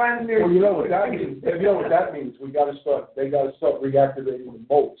want to find them there. Well, you know what that means. They got to start reactivating the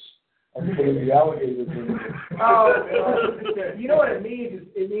boats. And putting the alligators in there. You know what it means?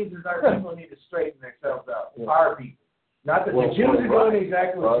 It means our people need to straighten themselves out. Yeah. Our people. Not that the Jews are doing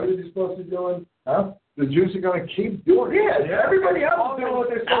exactly what Jews are supposed to be doing. Huh? The Jews are going to keep doing it. Yes, everybody else is doing what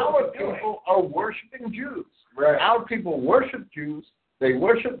they're supposed to be doing. Our people are worshiping Jews. Right. Our people worship Jews. They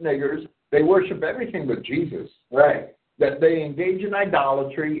worship niggers. They worship everything but Jesus. Right. That they engage in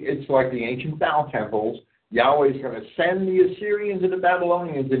idolatry. It's like the ancient Baal temples. Yahweh's going to send the Assyrians and the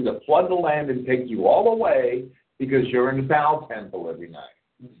Babylonians in to flood the land and take you all away because you're in the Baal temple every night.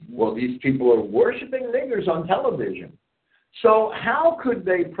 Mm-hmm. Well, these people are worshiping niggers on television. So how could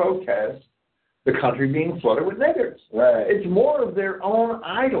they protest the country being flooded with niggers? Right. It's more of their own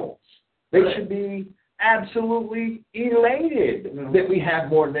idols. They should be absolutely elated that we have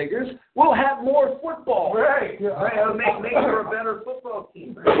more niggers. We'll have more football. Right. It'll make for a better football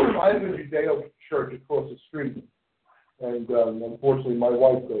team. I have a Judeo church across the street, and unfortunately my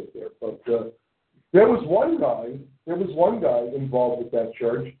wife goes there. But there was one guy involved with that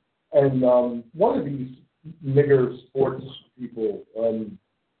church, and one of these nigger sports people,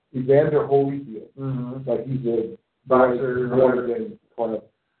 Evander Holyfield, like he's a boxer, kind of.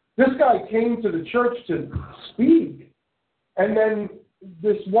 This guy came to the church to speak, and then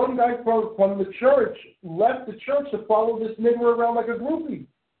this one guy from the church left the church to follow this nigger around like a groupie.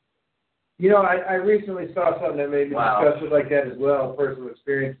 You know, I recently saw something that made me discuss it like that as well, personal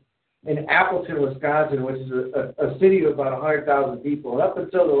experience. In Appleton, Wisconsin, which is a city of about 100,000 people, and up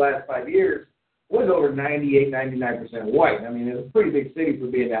until the last 5 years, was over 98, 99% white. I mean, it was a pretty big city for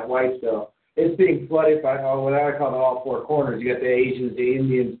being that white still. It's being flooded by what I call the all four corners. You got the Asians, the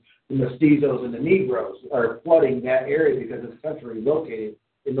Indians, the mestizos, and the Negroes are flooding that area because it's centrally located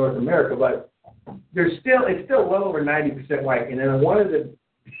in North America. But it's still well over 90% white. And then one of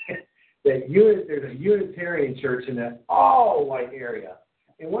there's a Unitarian church in that all white area.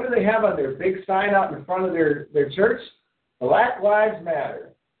 And what do they have on their big sign out in front of their church? Black Lives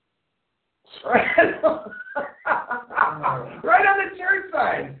Matter. Right on the church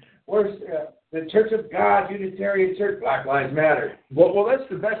sign. Where's the Church of God, Unitarian Church, Black Lives Matter. Well, that's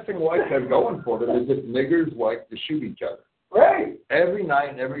the best thing whites have going for them is that niggers like to shoot each other. Right. Every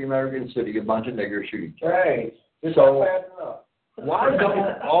night in every American city, a bunch of niggers shoot each other. Right. So why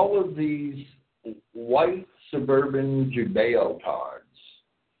don't all of these white suburban Judeo-tards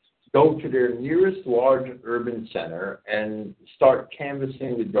go to their nearest large urban center and start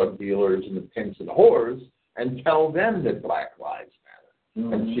canvassing the drug dealers and the pimps and whores and tell them that Black Lives Matter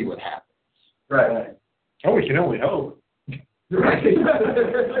and see what happens? Right. Oh, we can only hope. Right.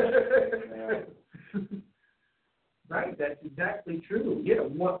 Right. That's exactly true. Yeah.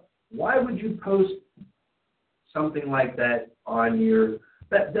 Why would you post something like that on your?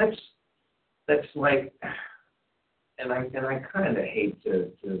 That's like, and I kind of hate to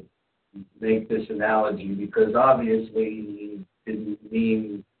make this analogy because obviously he didn't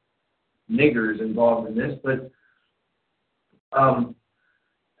mean niggers involved in this, but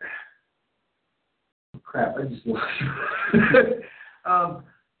crap, I just lost it.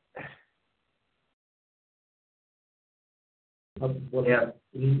 Yeah.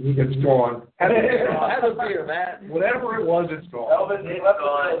 It's gone. Have a beer, Matt. Whatever it was, it's gone. Elvis, it's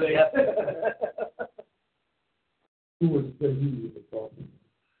gone. Yep. Who was the talking?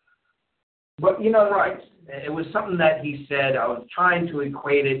 But, right. It was something that he said. I was trying to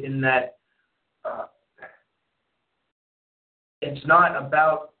equate it in that it's not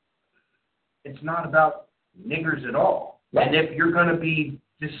about niggers at all. Right. And if you're going to be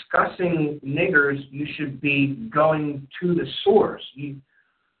discussing niggers, you should be going to the source. No,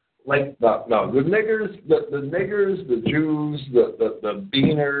 the niggers, the Jews, the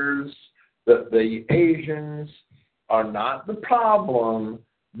beaners, the Asians are not the problem.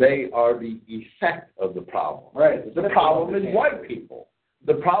 They are the effect of the problem. Right. The problem is white people.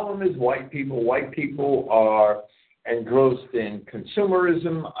 The problem is white people. White people are engrossed in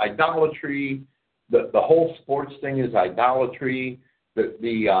consumerism, idolatry. The whole sports thing is idolatry.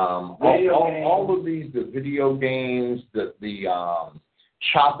 All of these, the video games, the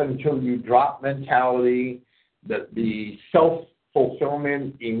shop until you drop mentality, the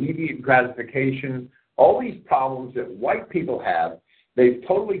self-fulfillment, immediate gratification, all these problems that white people have, they've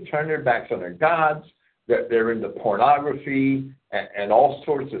totally turned their backs on their gods. They're into pornography and all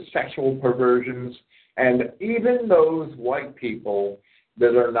sorts of sexual perversions. And even those white people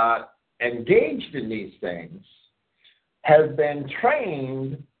that are not engaged in these things have been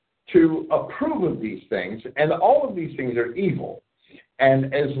trained to approve of these things, and all of these things are evil.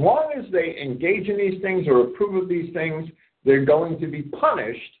 And as long as they engage in these things or approve of these things, they're going to be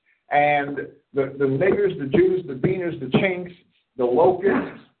punished. And the niggers, the Jews, the beaners, the chinks, the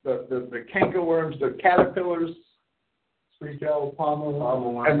locusts, the cankerworms, the caterpillars, Sweet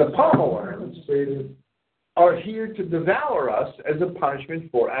palmer, and the palmer worms are here to devour us as a punishment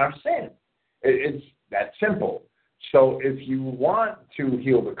for our sin. It's that simple. So if you want to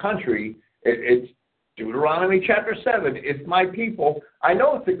heal the country, it's Deuteronomy chapter 7. If my people, I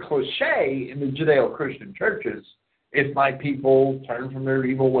know it's a cliche in the Judeo-Christian churches, if my people turn from their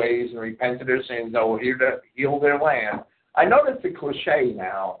evil ways and repent of their sins, I will heal their land. I know that's a cliche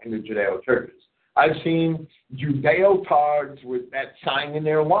now in the Judeo churches. I've seen Judeo-tards with that sign in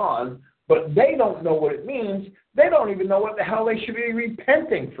their lawn, but they don't know what it means. They don't even know what the hell they should be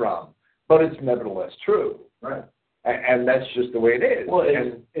repenting from. But it's nevertheless true. Right. And that's just the way it is. Well,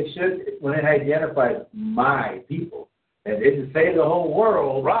 it should, when it identifies my people, and it didn't say the whole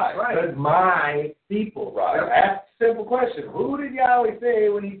world, right? But my people, right? Ask a simple question: who did Yahweh say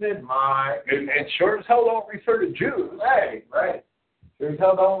when He said my? And sure as hell don't refer to Jews. Right. Sure as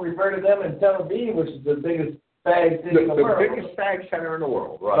hell don't refer to them in Tel Aviv, which is the biggest fag city in the world. The biggest fag center in the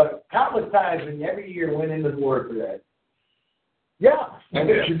world, right? But countless times, and every year went into the war for that. Yeah, and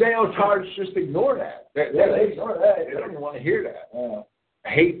the Judeo-tards just ignore that. They ignore that. They don't even want to hear that.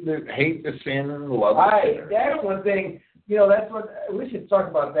 Hate the sin and love the sinner. That's one thing. You know, that's what we should talk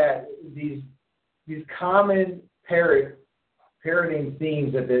about. That these common parroting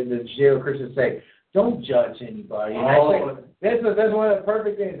themes that the Judeo-Christians say. Don't judge anybody. And I think that's one of the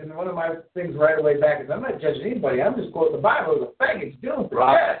perfect things. And one of my things right away back is I'm not judging anybody. I'm just quoting the Bible. The faggot's doing for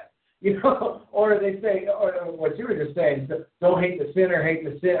that. You know, or they say, or what you were just saying, don't hate the sinner, hate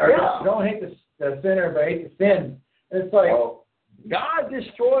the sin, or don't hate the sinner, but hate the sin. And it's like, God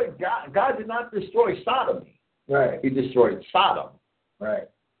did not destroy Sodom. Right. He destroyed Sodom. Right.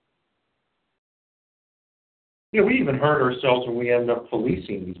 You know, we even hurt ourselves when we end up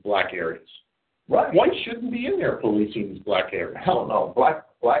policing these black areas. Right. Whites shouldn't be in there policing these black areas. Hell no.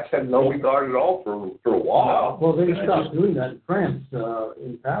 Blacks had no regard at all for a while. Well, they stopped doing that in France,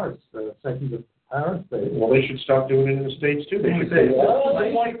 in Paris, second of Paris. Well, they should stop doing it in the States, too. They should say all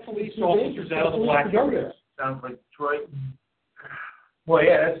the white police officers out of the black areas. Sounds like Detroit. Well,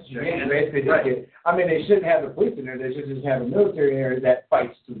 yeah, that's basically right. I mean, they shouldn't have the police in there. They should just have a military area that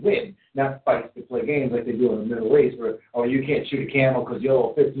fights to win, not fights to play games like they do in the Middle East, where you can't shoot a camel because you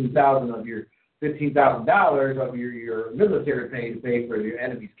owe $15,000 of your military pay to pay for your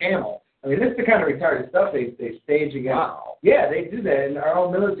enemy's camel. I mean, this is the kind of retarded stuff they stage against. Wow. Yeah, they do that. In our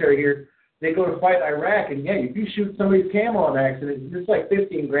own military here, they go to fight Iraq, and if you shoot somebody's camel on accident, it's like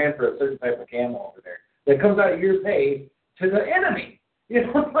 $15,000 for a certain type of camel over there that comes out of your pay to the enemy. You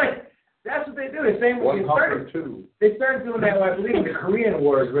know, like that's what they do. The same way they started doing that. I believe in the Korean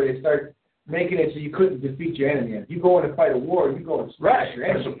Wars, where they start making it so you couldn't defeat your enemy. If you go in to fight a war, you go and smash your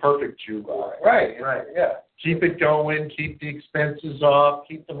enemy. That's a perfect Jew. Right. Yeah. Keep it going. Keep the expenses off.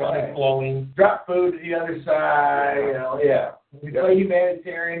 Keep the money flowing. Drop food to the other side. We play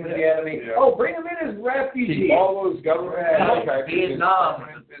humanitarian with the enemy. Yeah. Oh, bring them in as refugees. Keep all those government contracts. Vietnam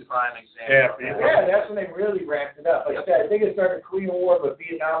is a prime example. Yeah, that's when they really ramped it up. Like I said, I think it started the Korean War, but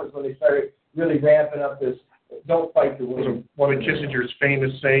Vietnam is when they started really ramping up this don't fight to win. One of Kissinger's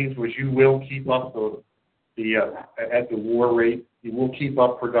famous sayings was, "You will keep up at the war rate. You will keep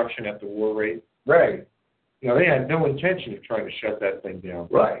up production at the war rate." Right. You know, they had no intention of trying to shut that thing down.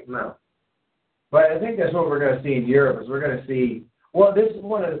 Right. No. But I think that's what we're going to see in Europe. Is we're going to see. Well, this is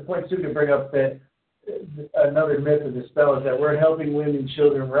one of the points too to bring up that another myth of dispel is that we're helping women,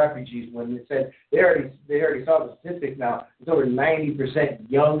 children, refugees. When they said they already saw the statistics now. It's over 90%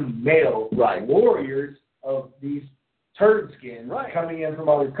 young male warriors of these turd skins coming in from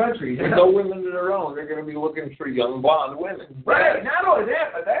other countries. There's no women of their own. They're going to be looking for young blonde women. Right. Not only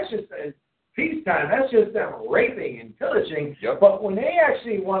that, but that's just peacetime. That's just them raping and pillaging. Yep. But when they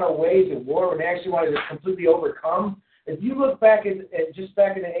actually want to wage a war, when they actually want to just completely overcome, if you look back at just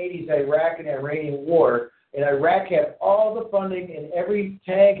back in the 80s, Iraq and Iranian war, and Iraq had all the funding and every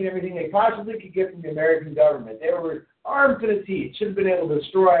tank and everything they possibly could get from the American government. They were armed to the teeth. Should have been able to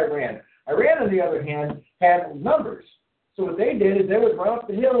destroy Iran. Iran, on the other hand, had numbers. So what they did is they would run up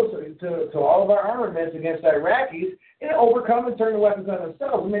the hills to all of our armaments against Iraqis and overcome and turn the weapons on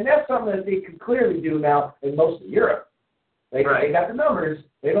themselves. I mean, that's something that they can clearly do now in most of Europe. They got the numbers.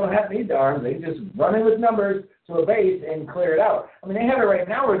 They don't need the arms. They just run in with numbers to a base and clear it out. I mean, they have it right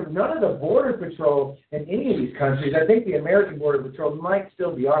now where none of the border patrol in any of these countries, I think the American border patrol might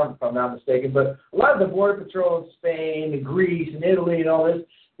still be armed if I'm not mistaken, but a lot of the border patrol in Spain and Greece and Italy and all this,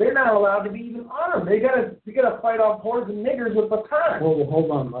 they're not allowed to be even armed. They gotta fight off hordes of niggers with batons. Well,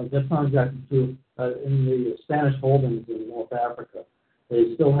 hold on, Mike. That's not exactly true. In the Spanish holdings in North Africa,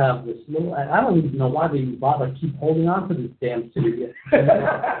 they still have this little. I don't even know why they bother keep holding on to this damn city.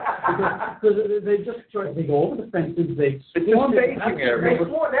 Because they just they go over the fences, they It's a staging area. That's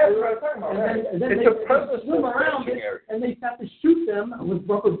what I'm talking about. and then It's they a purposeful swim around staging it, area. and they have to shoot them with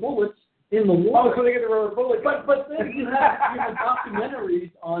rubber bullets in the Oh, water. so they get the rubber bullet. But then you have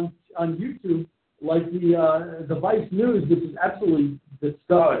documentaries on YouTube like the Vice News, which is absolutely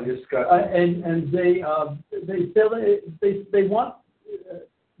disgusting. And they want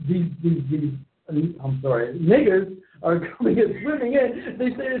these I'm sorry, niggers are coming and swimming in.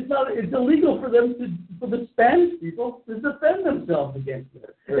 They say it's illegal for the Spanish people to defend themselves against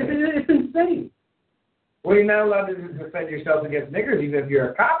it. It's insane. Well, you're not allowed to defend yourself against niggers, even if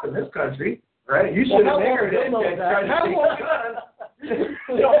you're a cop in this country, right? You should have niggered it and tried to take guns.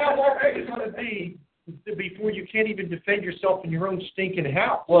 How long is it going to be before you can't even defend yourself in your own stinking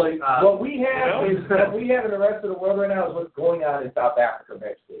house? Well, what we have is that we have in the rest of the world right now is what's going on in South Africa,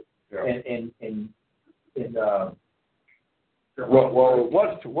 basically.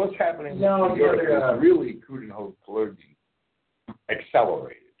 What's happening in Europe is really clergy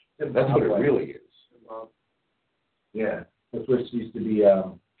accelerated. That's what it really is. Yeah, that's what used to be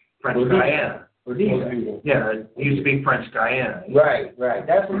French Guiana. Rhodesia. Yeah, it used to be French Guiana. Right.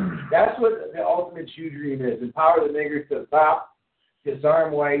 That's what the ultimate shoe dream is: empower the niggers to stop,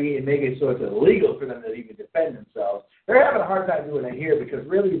 disarm whitey, and make it so it's illegal for them to even defend themselves. They're having a hard time doing it here because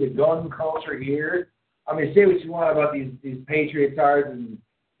really the gun culture here. I mean, say what you want about these patriotards and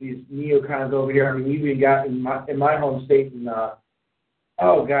these neocons over here. I mean, you even got in my home state in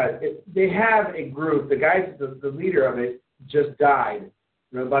they have a group. The guy, the leader of it, just died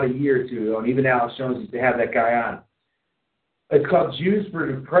about a year or two ago, and even Alex Jones used to have that guy on. It's called Jews for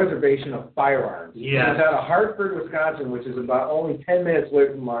the Preservation of Firearms. Yeah. It's out of Hartford, Wisconsin, which is about only 10 minutes away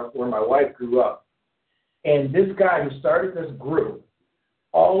from where my wife grew up. And this guy who started this group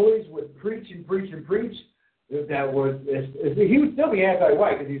always would preach. That was he would still be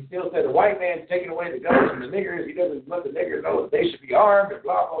anti-white because he still said the white man's taking away the guns from the niggers. He doesn't let the niggers know that they should be armed and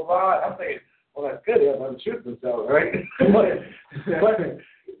blah blah blah. And I'm thinking, well, that's good. They'll let them shoot themselves, right? but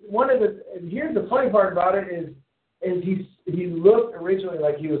here's the funny part about it is he looked originally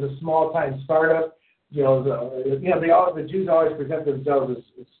like he was a small time startup. The Jews always present themselves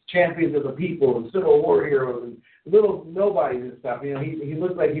as champions of the people and Civil War heroes and little nobodies and stuff. He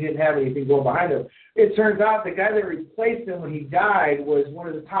looked like he didn't have anything going behind him. It turns out the guy that replaced him when he died was one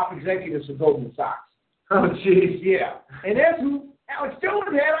of the top executives for Goldman Sachs. Oh, jeez. Yeah. And that's who Alex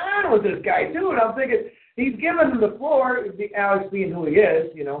Jones had on with this guy, too. And I'm thinking, he's giving him the floor, Alex being who he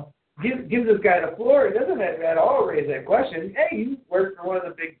is, gives this guy the floor. It doesn't at all raise that question. Hey, you work for one of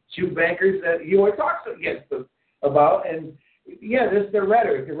the big Jew bankers that he always talks against them about. And, yeah, this is their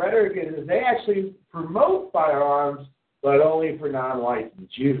rhetoric. The rhetoric is they actually promote firearms, but only for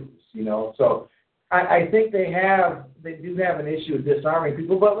non-licensed Jews, So I think they do have an issue with disarming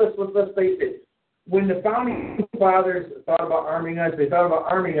people. But let's face it. When the founding fathers thought about arming us, they thought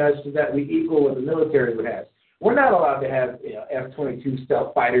about arming us so that we equal what the military would have. We're not allowed to have F-22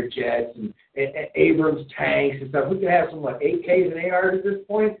 stealth fighter jets and Abrams tanks and stuff. We can have some 8Ks and ARs at this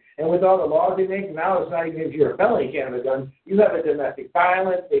point, and with all the laws they make, now it's not even if you're a felony you can't have a gun. You have a domestic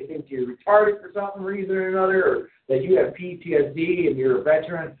violence. They think you're retarded for some reason or another, or that you have PTSD and you're a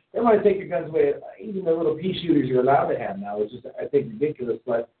veteran. They want to take your guns away. Even the little pea shooters you're allowed to have now, which is, I think, ridiculous,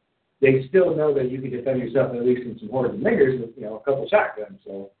 but they still know that you can defend yourself at least in some hordes of niggers with a couple shotguns.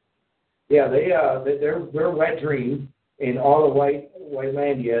 So, yeah, their wet dream in all of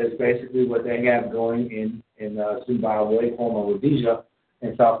Whitelandia is basically what they have going in Zimbabwe, Homo, Rhodesia,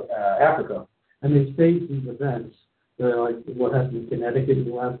 and South Africa. And they stage these events. Like what happened in Connecticut in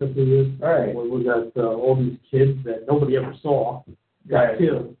the last couple of years. Right. Where we got all these kids that nobody ever saw got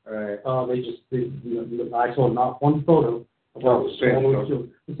killed. Right. I saw not one photo.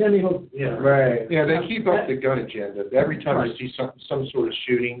 Sandy Hook. Yeah. Right. Yeah, they keep up the gun agenda. Every time you see some sort of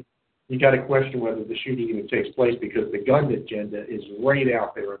shooting, you got to question whether the shooting even takes place because the gun agenda is right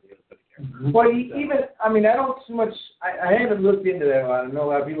out there in the open. Well, I don't so much. I haven't looked into that a lot. I know a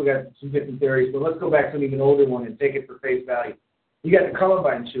lot of people got some different theories, but let's go back to an even older one and take it for face value. You got the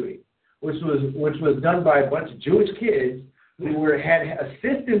Columbine shooting, which was done by a bunch of Jewish kids who had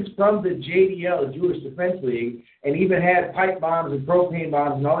assistance from the JDL, the Jewish Defense League, and even had pipe bombs and propane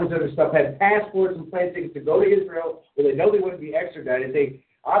bombs and all these other stuff, had passports and plane tickets to go to Israel where they know they wouldn't be extradited. They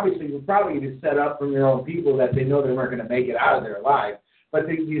obviously were probably even set up from their own people that they know they weren't going to make it out of there alive. But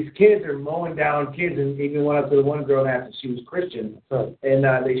these kids are mowing down kids, and even went up to the one girl and asked if she was Christian. And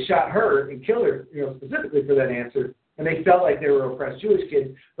they shot her and killed her, specifically for that answer. And they felt like they were oppressed Jewish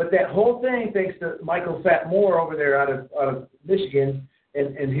kids. But that whole thing, thanks to Michael Fat Moore over there out of Michigan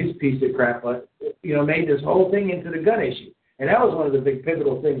and his piece of crap, made this whole thing into the gun issue. And that was one of the big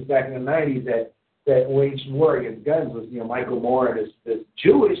pivotal things back in the 90s that waged war against guns was, Michael Moore and this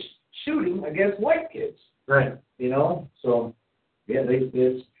Jewish shooting against white kids. Right. So, yeah,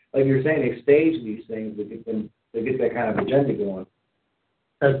 it's like you were saying, they stage these things to get that kind of agenda going.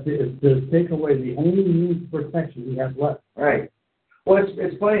 It's to take away the only means of protection we have left. Right. Well,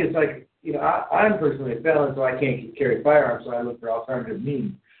 it's funny. It's like, I'm personally a felon, so I can't carry firearms, so I look for alternative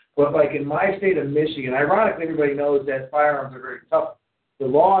means. But like in my state of Michigan, ironically, everybody knows that firearms are very tough. The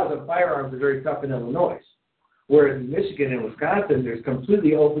laws of firearms are very tough in Illinois. Whereas in Michigan and Wisconsin, there's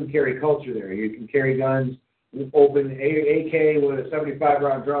completely open carry culture there. You can carry guns, open AK with a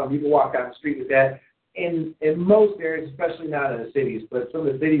 75-round drum. You can walk down the street with that. In most areas, especially not in the cities, but some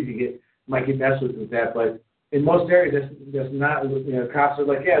of the cities might get messed with that. But in most areas, that's not. Cops are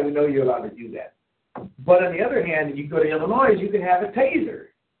like, yeah, we know you're allowed to do that. But on the other hand, you go to Illinois, you can have a taser,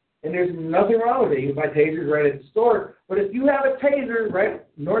 and there's nothing wrong with it. You can buy tasers right at the store. But if you have a taser right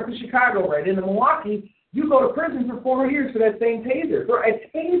north of Chicago, right into Milwaukee, you go to prison for 4 years for that same taser, for a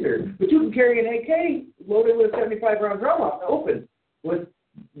taser. But you can carry an AK loaded with a 75-round drum open with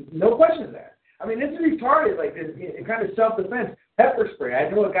no question of that. I mean, it's retarded, like this kind of self-defense. Pepper spray. I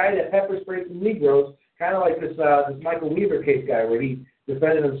know a guy that pepper sprayed some Negroes, kind of like this Michael Weaver case guy, where he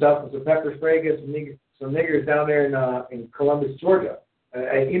defended himself with some pepper spray against some niggers down there in Columbus, Georgia.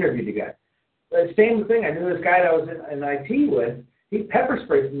 I interviewed the guy. Same thing. I knew this guy that I was in IT with. He pepper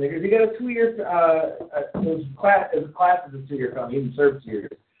sprayed some niggers. He got a 2-year. It was class as a 2-year felony. He didn't serve 2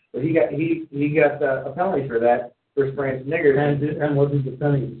 years, but he got a penalty for that. For spraying some niggers. And wasn't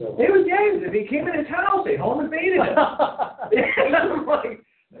defending himself. It was gangs. He came in his house. They home invaded him. He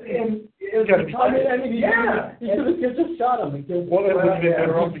could have just shot him. Would it have been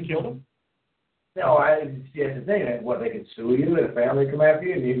better off to kill him? No, that's the thing. They can sue you, and a family come after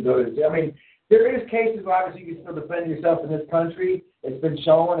you, and you can go to jail. I mean, there is cases where obviously you can still defend yourself in this country. It's been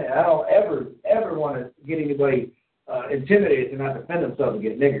shown, and I don't ever want to get anybody intimidated to not defend themselves and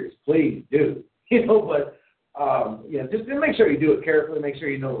get niggers. Please do. But just make sure you do it carefully. Make sure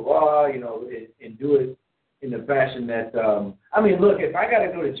you know the law. And do it in a fashion that. Look, if I got to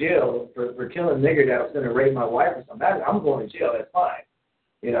go to jail for killing a nigger that was going to rape my wife or something, I'm going to jail. That's fine.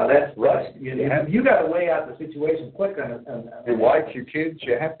 That's right. You got to weigh out the situation quick on your wife, your kids.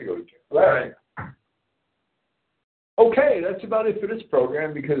 You have to go to jail. Right. Okay, that's about it for this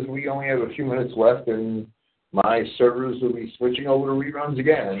program because we only have a few minutes left, and my servers will be switching over to reruns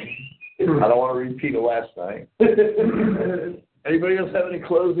again. I don't want to repeat it last night. Anybody else have any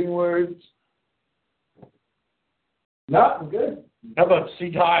closing words? No, I'm good. How about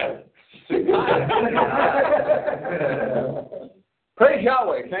Sea Island? Praise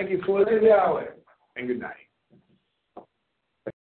Yahweh. Thank you for listening. Praise Yahweh. And good night.